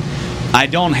everything, I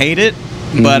don't hate it,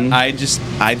 but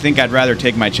I think I'd rather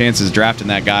take my chances drafting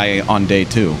that guy on day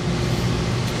 2.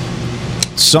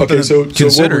 Okay, so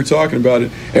what we're talking about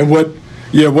it, and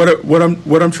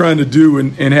what I'm trying to do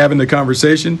in having the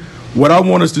conversation, what I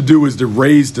want us to do is to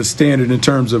raise the standard in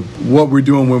terms of what we're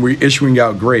doing when we're issuing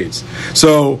out grades.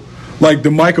 So, like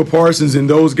the Micah Parsons and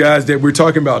those guys that we're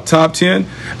talking about top 10,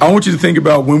 I want you to think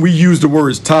about when we use the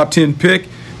words top 10 pick,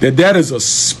 that is a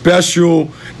special,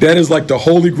 that is like the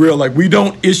holy grail. Like, we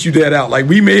don't issue that out. Like,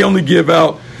 we may only give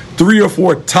out 3 or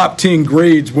 4 top 10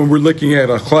 grades when we're looking at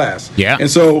a class. Yeah.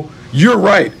 And so you're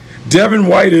right. Devin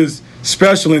White is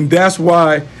special, and that's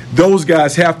why those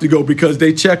guys have to go, because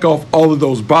they check off all of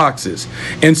those boxes.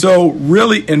 And so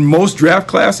really in most draft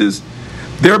classes,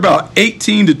 there are about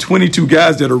 18 to 22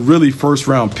 guys that are really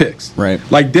first-round picks. Right.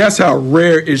 Like, that's how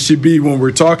rare it should be when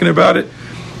we're talking about it.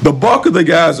 The bulk of the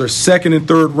guys are second and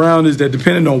third rounders that,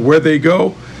 depending on where they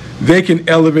go, they can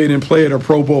elevate and play at a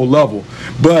Pro Bowl level.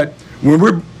 But when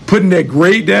we're putting that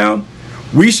grade down,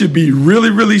 we should be really,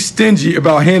 really stingy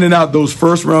about handing out those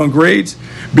first-round grades,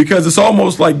 because it's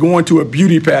almost like going to a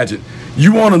beauty pageant.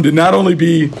 You want them to not only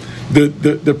be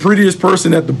the prettiest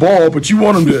person at the ball, but you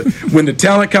want them to win the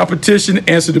talent competition,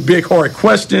 answer the big, hard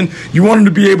question. You want them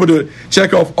to be able to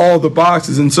check off all the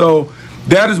boxes. And so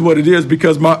that is what it is,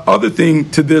 because my other thing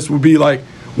to this would be, like,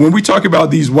 when we talk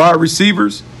about these wide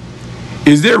receivers,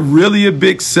 is there really a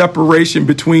big separation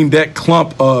between that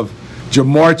clump of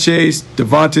Jamar Chase,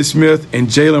 Devontae Smith, and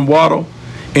Jalen Waddle,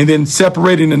 and then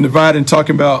separating and dividing,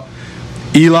 talking about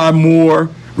Eli Moore,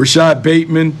 Rashad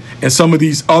Bateman, and some of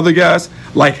these other guys?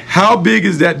 Like, how big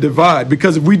is that divide?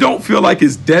 Because if we don't feel like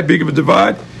it's that big of a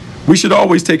divide, we should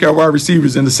always take our wide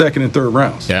receivers in the second and third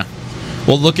rounds. Yeah.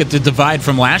 Well, look at the divide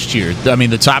from last year. I mean,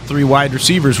 the top 3 wide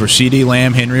receivers were CeeDee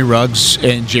Lamb, Henry Ruggs,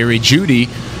 and Jerry Jeudy.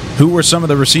 Who were some of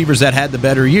the receivers that had the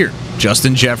better year?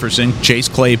 Justin Jefferson, Chase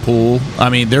Claypool. I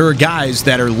mean, there are guys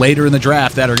that are later in the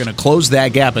draft that are going to close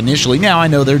that gap initially. Now, I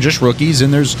know they're just rookies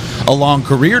and there's a long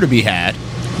career to be had.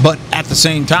 But at the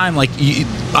same time, like,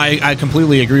 I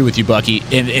completely agree with you, Bucky.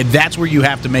 And that's where you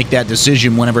have to make that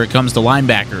decision whenever it comes to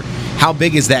linebacker. How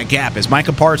big is that gap? Is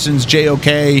Micah Parsons,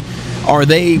 JOK, are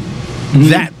they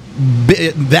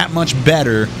that much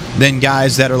better than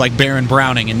guys that are like Baron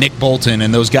Browning and Nick Bolton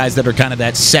and those guys that are kind of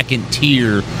that second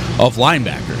tier of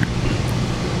linebacker?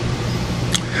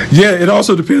 Yeah, it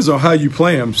also depends on how you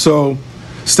play them. So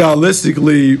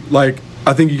stylistically, like,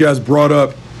 I think you guys brought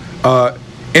up,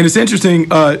 and it's interesting,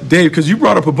 Dave, because you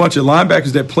brought up a bunch of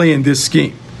linebackers that play in this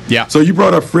scheme. Yeah. So you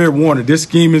brought up Fred Warner. This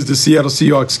scheme is the Seattle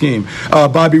Seahawks scheme.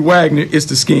 Bobby Wagner is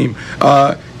the scheme.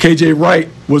 KJ Wright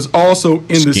was also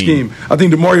in the scheme. I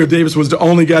think Demario Davis was the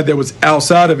only guy that was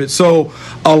outside of it. So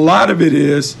a lot of it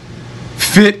is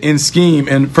fit and scheme.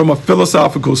 And from a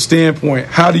philosophical standpoint,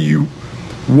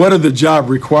 what are the job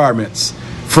requirements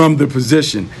from the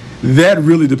position? That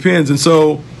really depends. And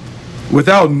so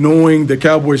without knowing the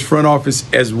Cowboys front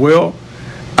office as well,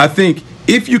 I think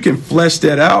if you can flesh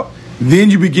that out,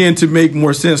 then you begin to make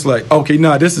more sense, like, okay,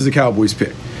 this is a Cowboys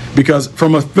pick. Because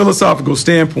from a philosophical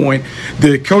standpoint,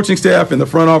 the coaching staff and the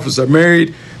front office are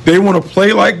married. They want to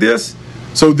play like this,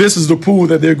 so this is the pool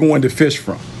that they're going to fish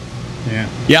from.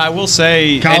 Yeah, I will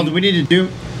say... Kyle, do we need to do...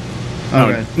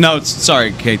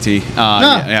 Sorry, KT. We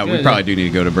probably do need to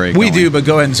go to break. We do, but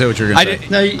go ahead and say what you're going to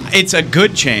say. It's a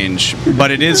good change, but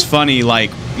it is funny,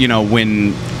 like,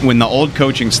 when the old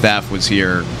coaching staff was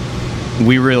here,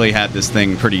 we really had this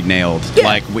thing pretty nailed.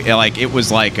 Yeah. Like it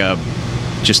was like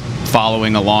just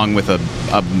following along with a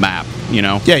map,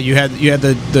 Yeah, you had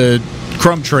the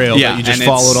crumb trail that you just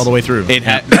followed all the way through. It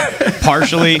had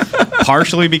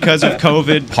partially because of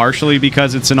COVID, partially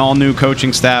because it's an all new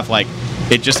coaching staff. Like,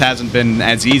 it just hasn't been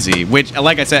as easy. Which,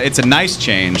 like I said, it's a nice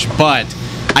change, but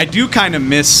I do kind of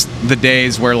miss the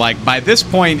days where, like, by this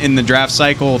point in the draft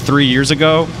cycle 3 years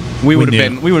ago, we would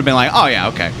have been like, oh yeah,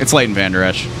 okay, it's Leighton Vander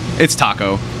Esch, it's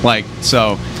Taco, like,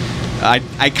 so.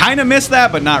 I kind of miss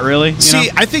that, but not really. See,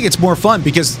 I think it's more fun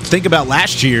because think about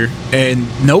last year,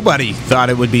 and nobody thought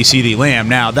it would be CeeDee Lamb.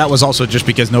 Now, that was also just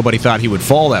because nobody thought he would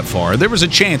fall that far. There was a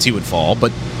chance he would fall,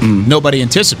 but nobody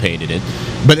anticipated it.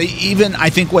 But even I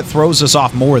think what throws us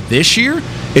off more this year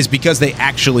is because they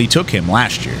actually took him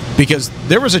last year. Because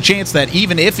there was a chance that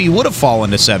even if he would have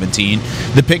fallen to 17,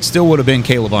 the pick still would have been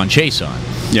K'Lavon Chaisson.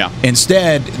 Yeah.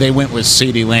 Instead, they went with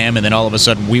CeeDee Lamb, and then all of a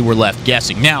sudden we were left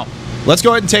guessing. Now, let's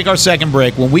go ahead and take our second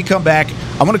break. When we come back,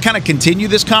 I want to kind of continue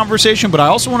this conversation, but I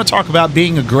also want to talk about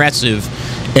being aggressive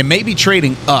and maybe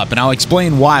trading up. And I'll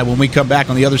explain why when we come back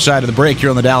on the other side of the break here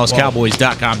on the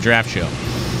DallasCowboys.com Draft Show.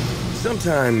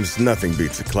 Sometimes nothing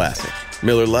beats a classic.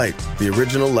 Miller Lite, the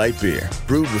original light beer,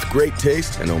 brewed with great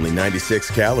taste and only 96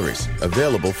 calories.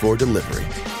 Available for delivery.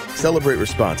 Celebrate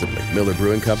responsibly. Miller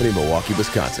Brewing Company, Milwaukee,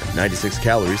 Wisconsin. 96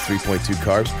 calories, 3.2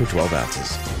 carbs per 12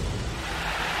 ounces.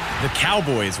 The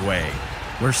Cowboys way,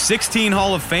 where 16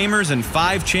 Hall of Famers and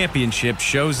 5 championships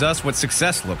shows us what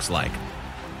success looks like.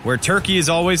 Where turkey is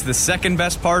always the second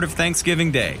best part of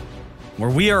Thanksgiving Day. Where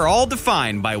we are all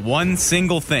defined by one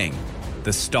single thing,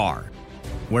 the star.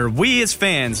 Where we as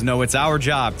fans know it's our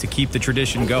job to keep the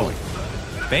tradition going.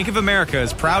 Bank of America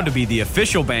is proud to be the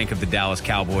official bank of the Dallas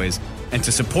Cowboys and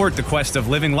to support the quest of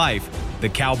living life the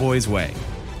Cowboys way.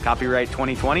 Copyright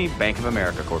 2020, Bank of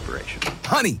America Corporation.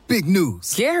 Honey, big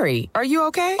news. Gary, are you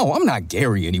okay? Oh, I'm not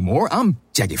Gary anymore. I'm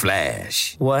Jackie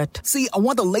Flash. What? See, I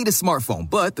want the latest smartphone,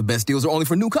 but the best deals are only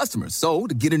for new customers. So,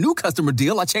 to get a new customer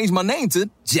deal, I changed my name to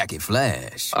Jackie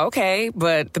Flash. Okay,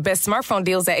 but the best smartphone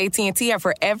deals at AT&T are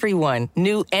for everyone,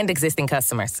 new and existing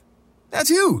customers. That's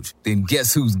huge. Then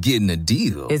guess who's getting a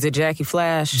deal? Is it Jackie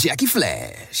Flash? Jackie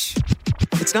Flash.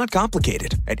 It's not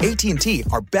complicated. At AT&T,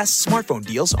 our best smartphone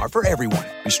deals are for everyone.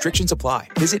 Restrictions apply.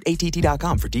 Visit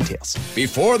AT&T.com for details.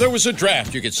 Before there was a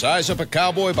draft, you could size up a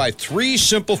cowboy by 3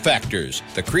 simple factors: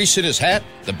 the crease in his hat,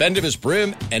 the bend of his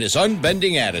brim, and his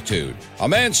unbending attitude. A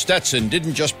man Stetson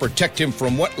didn't just protect him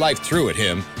from what life threw at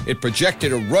him, it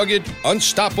projected a rugged,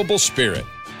 unstoppable spirit.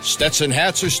 Stetson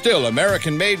hats are still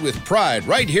American-made with pride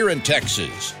right here in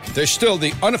Texas. They're still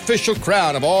the unofficial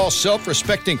crown of all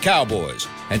self-respecting cowboys,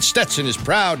 and Stetson is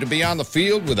proud to be on the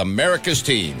field with America's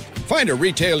team. Find a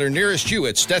retailer nearest you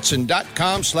at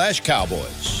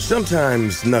Stetson.com/Cowboys.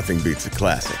 Sometimes nothing beats a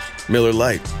classic. Miller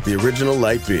Lite, the original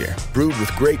light beer, brewed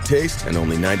with great taste and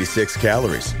only 96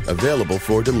 calories. Available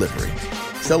for delivery.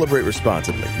 Celebrate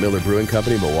responsibly. Miller Brewing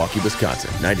Company, Milwaukee,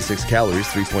 Wisconsin. 96 calories,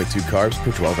 3.2 carbs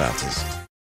per 12 ounces.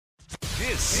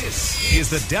 This is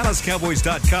the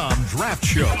DallasCowboys.com Draft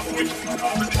Show.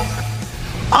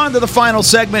 On to the final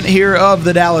segment here of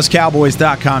the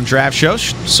DallasCowboys.com Draft Show.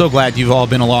 So glad you've all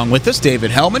been along with us.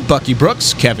 David Hellman, Bucky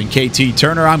Brooks, Kevin KT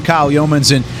Turner. I'm Kyle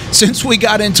Yeomans, and since we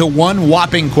got into one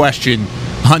whopping question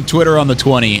on Twitter on the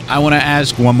 20, I want to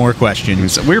ask one more question.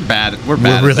 We're bad. We're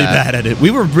really bad at it.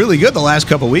 We were really good the last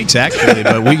couple weeks, actually,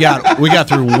 but we got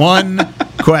through one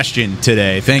question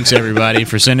today. Thanks, everybody,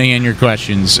 for sending in your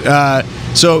questions.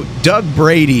 So Doug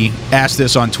Brady asked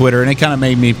this on Twitter, and it kind of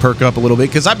made me perk up a little bit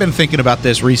because I've been thinking about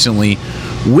this recently.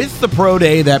 With the pro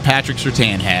day that Patrick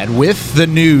Surtain had, with the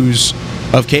news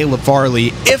of Caleb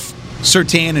Farley, if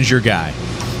Surtain is your guy,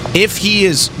 if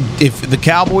the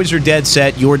Cowboys are dead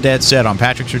set, you're dead set on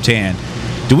Patrick Surtain,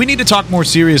 do we need to talk more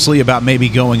seriously about maybe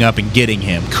going up and getting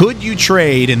him? Could you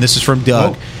trade, and this is from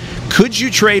Doug, could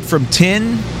you trade from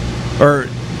 10 or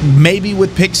maybe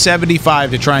with pick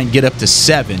 75 to try and get up to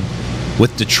 7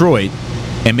 with Detroit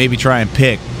and maybe try and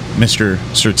pick Mr.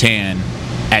 Surtain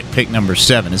at pick number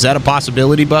 7? Is that a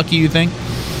possibility, Bucky, you think?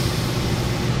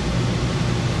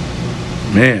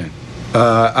 Man,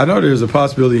 I know there's a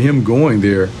possibility of him going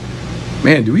there.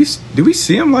 Man, do we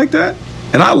see him like that?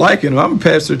 And I like him. I'm a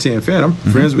Pat Surtain fan. I'm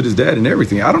friends with his dad and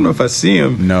everything. I don't know if I see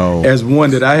him as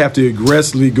one that I have to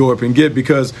aggressively go up and get,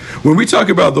 because when we talk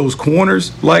about those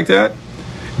corners like that,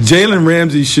 Jalen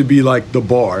Ramsey should be like the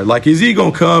bar. Like, is he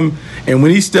going to come and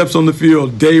when he steps on the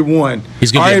field day one,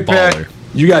 he's going to be a baller. Pat,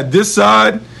 you got this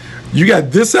side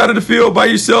of the field by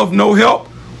yourself, no help.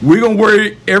 We're going to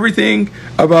worry everything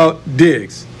about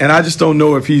Diggs. And I just don't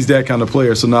know if he's that kind of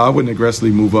player. So, no, I wouldn't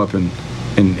aggressively move up and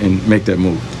make that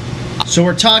move. So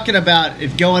we're talking about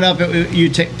if going up, you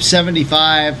take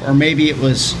 75, or maybe it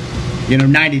was,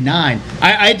 99.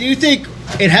 I do think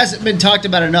it hasn't been talked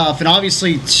about enough, and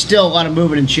obviously still a lot of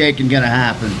moving and shaking going to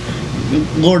happen.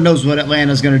 Lord knows what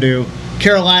Atlanta's going to do.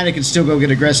 Carolina can still go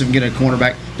get aggressive and get a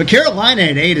cornerback. But Carolina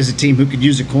at 8 is a team who could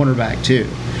use a cornerback too.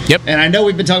 Yep. And I know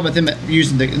we've been talking about them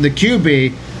using the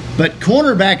QB, but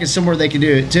cornerback is somewhere they can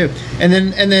do it too. And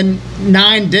then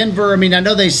 9, Denver. I mean, I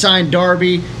know they signed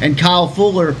Darby and Kyle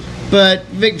Fuller, but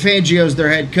Vic Fangio's their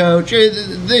head coach.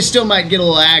 They still might get a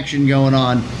little action going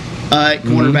on at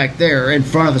cornerback there in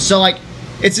front of us. So, like,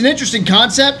 it's an interesting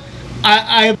concept.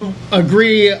 I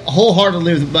agree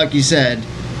wholeheartedly with what Bucky said.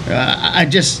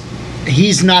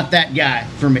 He's not that guy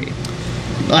for me.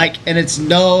 Like, and it's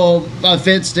no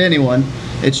offense to anyone.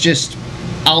 It's just,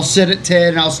 I'll sit at 10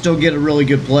 and I'll still get a really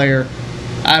good player.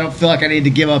 I don't feel like I need to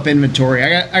give up inventory.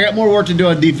 I got more work to do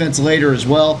on defense later as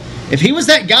well. If he was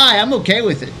that guy, I'm okay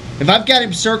with it. If I've got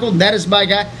him circled and that is my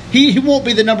guy, he won't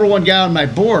be the number one guy on my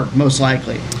board, most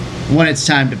likely, when it's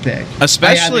time to pick.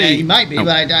 Especially, he might be, but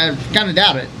I kind of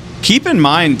doubt it. Keep in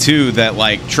mind, too, that,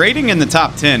 like, trading in the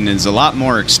top 10 is a lot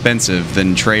more expensive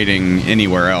than trading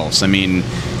anywhere else. I mean,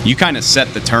 you kind of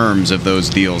set the terms of those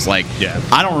deals. Like,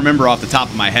 I don't remember off the top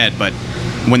of my head, but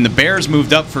when the Bears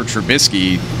moved up for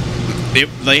Trubisky,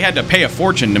 they had to pay a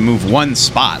fortune to move one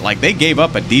spot. Like, they gave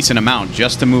up a decent amount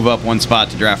just to move up one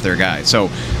spot to draft their guy. So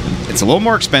it's a little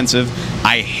more expensive.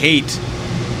 I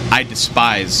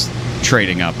despise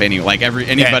trading up.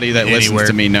 Anybody that listens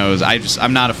to me knows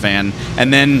I'm not a fan.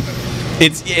 And then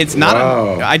it's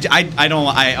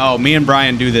not me and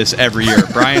Brian do this every year.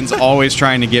 Brian's always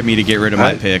trying to get me to get rid of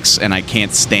my picks, and I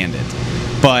can't stand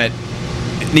it. But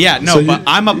but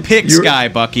I'm a picks guy,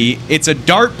 Bucky. It's a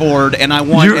dartboard, and I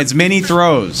want as many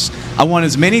throws. I want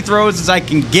as many throws as I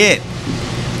can get.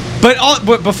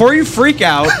 But before you freak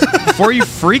out,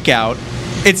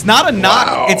 it's not a knock.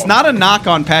 Wow. It's not a knock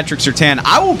on Patrick Surtain.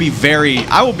 I will be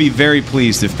very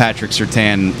pleased if Patrick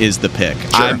Surtain is the pick.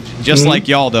 Sure. I'm just like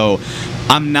y'all, though.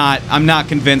 I'm not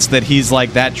convinced that he's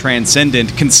like that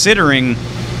transcendent. Considering,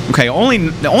 only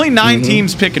 9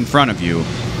 teams pick in front of you,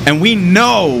 and we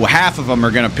know half of them are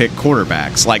going to pick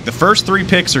quarterbacks. Like, the first 3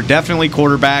 picks are definitely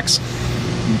quarterbacks.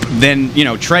 Then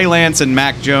Trey Lance and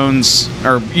Mac Jones,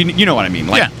 or you know what I mean.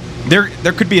 Like,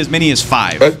 there could be as many as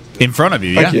 5 in front of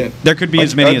you. Yeah, there could be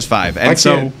as many as 5, and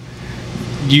so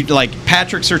you like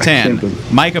Patrick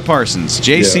Surtain, Micah Parsons,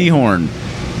 J.C. Horn.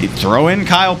 You throw in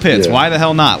Kyle Pitts. Why the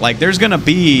hell not? Like, there's going to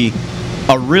be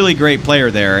a really great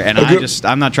player there, and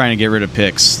I'm not trying to get rid of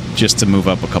picks just to move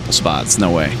up a couple spots.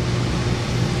 No way.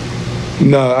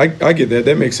 No, I get that.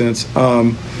 That makes sense.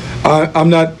 I'm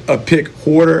not a pick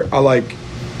hoarder. I like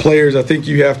players. I think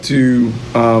you have to.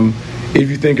 If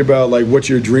you think about like what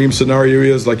your dream scenario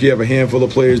is, like you have a handful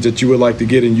of players that you would like to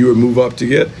get and you would move up to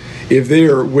get. If they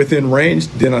are within range,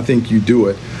 then I think you do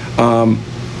it.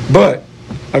 But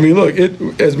I mean, look,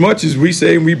 as much as we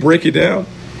say and we break it down,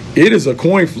 it is a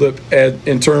coin flip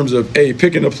in terms of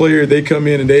picking a player. They come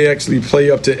in and they actually play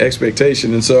up to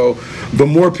expectation. And so the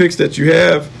more picks that you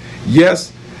have,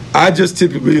 yes, I just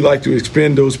typically like to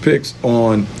expend those picks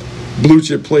on blue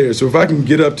chip players. So if I can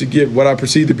get up to get what I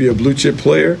perceive to be a blue chip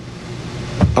player,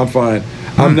 I'm fine.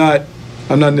 I'm not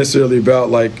necessarily about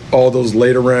like all those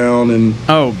later round and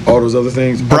all those other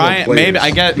things. Brian,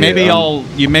 maybe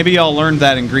y'all learned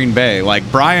that in Green Bay. Like,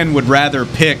 Brian would rather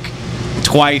pick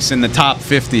twice in the top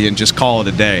 50 and just call it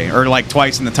a day, or like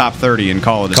twice in the top 30 and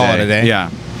call it a day. Yeah,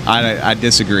 I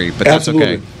disagree, but that's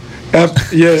okay.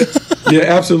 Yeah,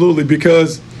 absolutely.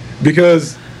 Because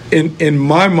in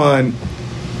my mind,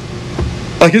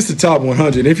 like, it's the top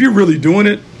 100. If you're really doing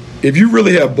it, if you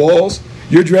really have balls,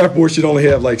 your draft board should only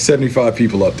have like 75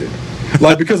 people up there.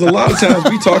 Like, because a lot of times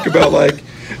we talk about like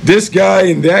this guy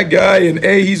and that guy and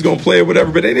he's going to play or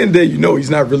whatever, but at the end of the day, he's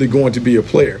not really going to be a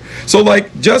player. So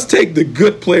like, just take the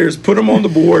good players, put them on the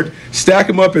board, stack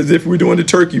them up as if we're doing the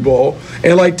turkey ball,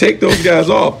 and like take those guys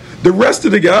off. The rest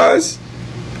of the guys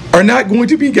are not going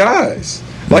to be guys.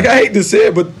 Like, I hate to say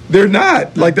it, but they're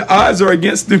not. Like, the odds are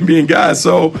against them being guys.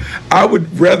 So I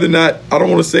would rather not. I don't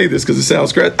want to say this because it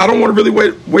sounds crazy. I don't want to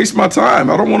really waste my time.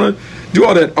 I don't want to do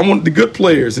all that. I want the good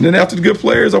players, and then after the good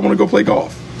players, I want to go play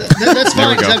golf. That's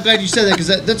fine. Because I'm glad you said that, because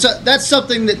that's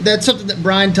something that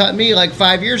Brian taught me like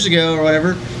 5 years ago or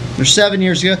whatever, or 7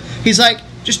 years ago. He's like,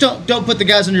 just don't put the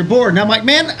guys on your board. And I'm like,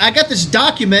 man, I got this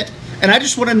document. And I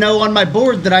just want to know on my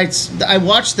board that I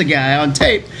watched the guy on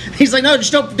tape. He's like, no,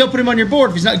 just don't put him on your board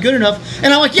if he's not good enough.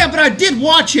 And I'm like, yeah, but I did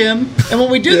watch him. And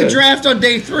when we do the draft on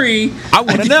day 3, I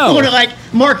want to know. I want to like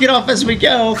mark it off as we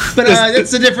go. But that's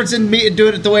the difference in me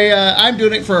doing it the way I'm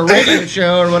doing it for a radio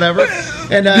show or whatever.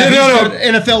 And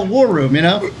NFL War Room,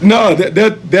 No,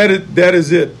 that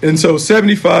is it. And so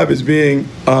 75 is being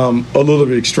a little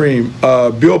bit extreme.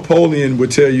 Bill Polian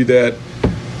would tell you that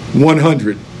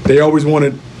 100. They always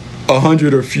wanted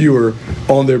 100 or fewer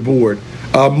on their board.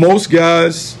 Most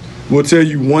guys will tell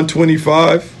you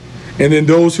 125, and then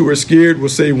those who are scared will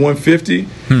say 150.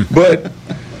 But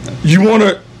you want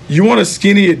to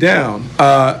skinny it down.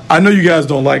 I know you guys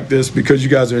don't like this because you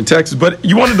guys are in Texas, but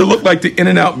you want it to look like the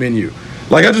In-N-Out menu.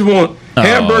 Like, I just want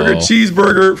Hamburger,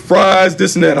 cheeseburger, fries,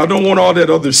 this and that. I don't want all that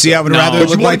other stuff. See, I would rather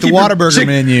look like the Whataburger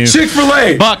menu.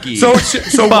 Chick-fil-A. Bucky. So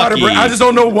Whataburger. I just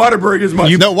don't know Whataburger as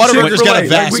much. Whataburger's got a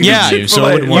vast menu, so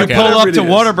it wouldn't work You pull out. up to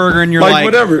Whataburger and you're like,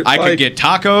 whatever. I could get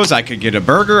tacos, I could get a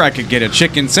burger, I could get a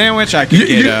chicken sandwich, I could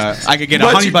get a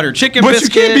honey butter chicken biscuit.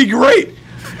 But you can't be great.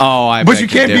 Oh, But you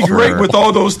can't be great with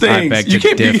all those things. You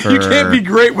can't be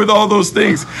great with all those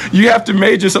things. You have to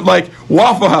major something like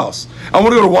Waffle House. I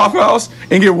want to go to Waffle House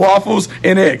and get waffles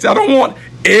and eggs. I don't want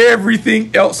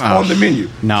everything else on the menu.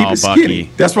 No, keep it skinny.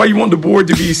 Bucky. That's why you want the board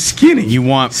to be skinny. You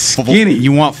want skinny.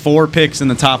 You want 4 picks in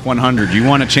the top 100. You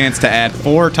want a chance to add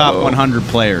 4 top 100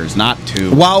 players, not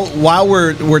 2. While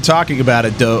we're talking about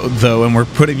it though, and we're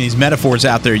putting these metaphors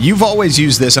out there, you've always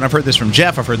used this, and I've heard this from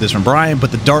Jeff, I've heard this from Brian,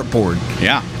 but the dartboard.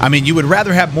 Yeah. I mean, you would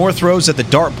rather have more throws at the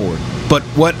dartboard, but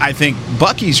what I think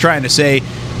Bucky's trying to say,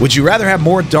 would you rather have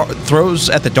more throws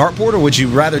at the dartboard, or would you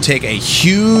rather take a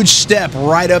huge step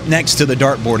right up next to the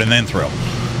dartboard and then throw?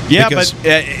 Yeah, because, but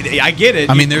I get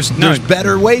it. I mean, there's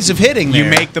better ways of hitting there. You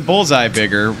make the bullseye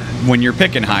bigger when you're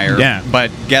picking higher. Yeah. But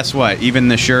guess what? Even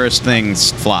the surest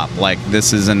things flop. Like,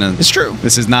 this isn't It's true.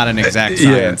 This is not an exact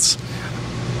science.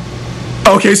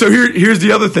 Okay, so here's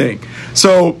the other thing.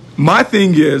 So my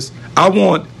thing is, I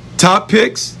want top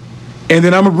picks, and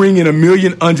then I'm going to bring in 1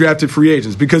 million undrafted free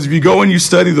agents. Because if you go and you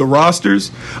study the rosters,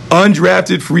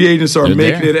 undrafted free agents are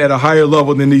making it at a higher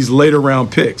level than these later round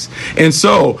picks. And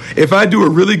so if I do a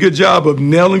really good job of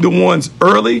nailing the ones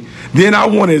early, then I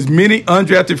want as many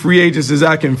undrafted free agents as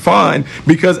I can find,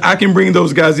 because I can bring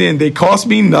those guys in. They cost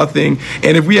me nothing.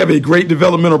 And if we have a great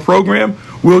developmental program,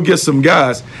 we'll get some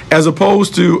guys, as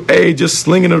opposed to, just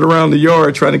slinging it around the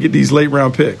yard trying to get these late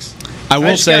round picks. I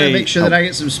will just say, gotta make sure that I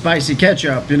get some spicy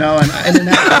ketchup, and then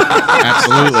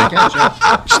absolutely,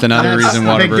 just another reason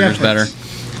Whataburger's better.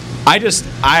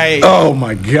 Oh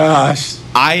my gosh.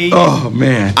 Oh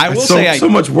man. I will say so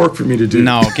much work for me to do.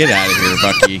 No, get out of here,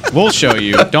 Bucky. We'll show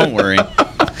you. Don't worry.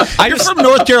 You're from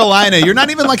North Carolina. You're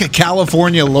not even like a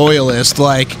California loyalist.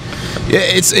 Like,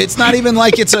 it's not even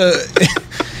like it's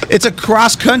a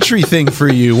cross country thing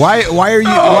for you. Why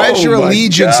is your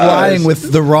allegiance lying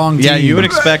with the wrong team? Yeah, you would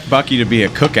expect Bucky to be a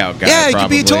cookout guy. Yeah, he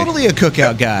probably. could be totally a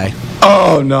cookout guy.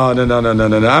 Oh no!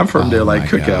 I'm from there, like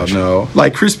cookout. Gosh. No,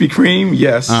 like Krispy Kreme.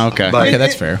 Yes. Oh, okay. Okay,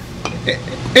 that's fair.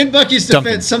 In Bucky's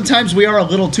defense, sometimes we are a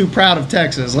little too proud of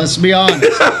Texas. Let's be honest.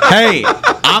 Hey,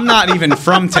 I'm not even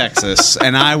from Texas,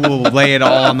 and I will lay it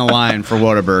all on the line for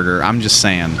Whataburger. I'm just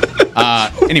saying.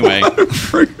 Anyway,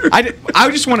 I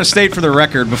just want to state for the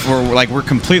record before we're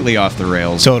completely off the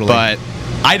rails. Totally. But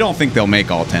I don't think they'll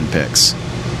make all 10 picks.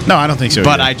 No, I don't think so.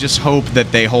 But either. I just hope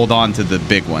that they hold on to the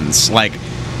big ones. Like,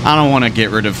 I don't want to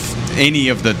get rid of any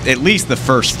of at least the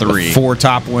first 3. 4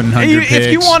 top 100 picks.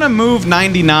 If you want to move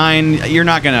 99, you're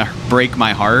not going to break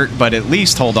my heart, but at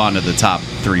least hold on to the top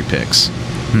 3 picks.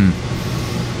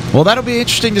 Well, that'll be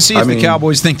interesting to see if the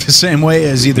Cowboys think the same way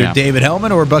as either David Hellman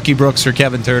or Bucky Brooks or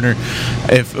Kevin Turner.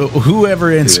 If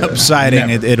whoever ends up siding,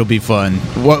 it'll be fun.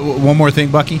 One more thing,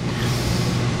 Bucky?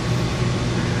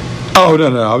 Oh,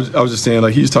 no. I was just saying,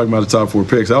 like, he's talking about the top 4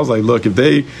 picks. I was like, look, if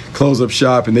they close up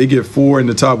shop and they get 4 in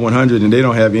the top 100 and they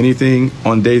don't have anything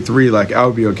on day 3, like, I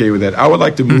would be okay with that. I would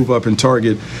like to move up and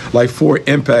target, like, 4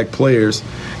 impact players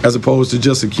as opposed to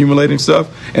just accumulating stuff.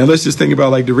 And let's just think about,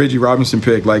 like, the Reggie Robinson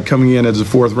pick, like, coming in as a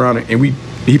 4th rounder. And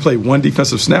he played 1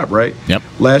 defensive snap, right? Yep.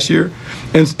 Last year.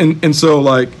 And so,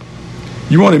 like,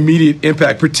 you want immediate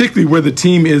impact, particularly where the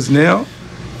team is now.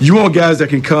 You want guys that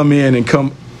can come in and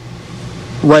come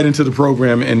right into the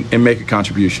program and make a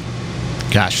contribution.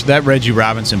 Gosh, that Reggie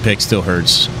Robinson pick still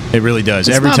hurts. It really does.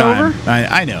 It's every not time. Over?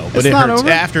 I know, but it's it not hurts. Over?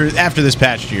 After this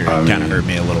past year, it kind of hurt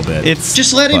me a little bit.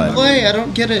 Just let him play. I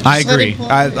don't get it. I agree.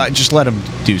 I just let him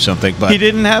do something. But he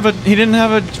didn't have a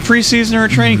preseason or a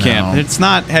training camp. It's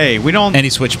not. Hey, we don't. And he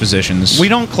switched positions. We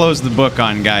don't close the book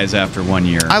on guys after 1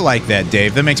 year. I like that,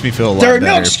 Dave. That makes me feel a lot better. There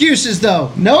are no excuses,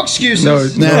 though. No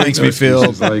excuses. That makes me feel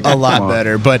a lot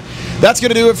better. But that's going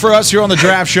to do it for us here on the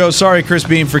Draft Show. Sorry, Chris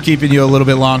Beam, for keeping you a little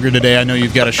bit longer today. I know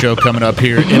you've got a show coming up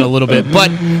here in a little bit.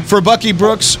 But for Bucky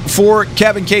Brooks, for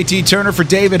Kevin KT Turner, for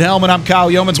David Hellman, I'm Kyle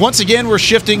Yeomans. Once again, we're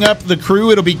shifting up the crew.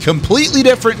 It'll be completely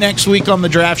different next week on the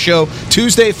Draft Show.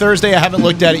 Tuesday, Thursday, I haven't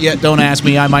looked at it yet. Don't ask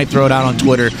me. I might throw it out on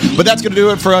Twitter. But that's going to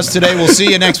do it for us today. We'll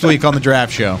see you next week on the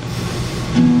Draft Show.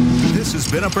 This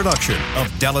has been a production of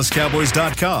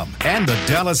DallasCowboys.com and the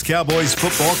Dallas Cowboys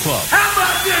Football Club. How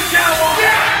about this, Cowboys?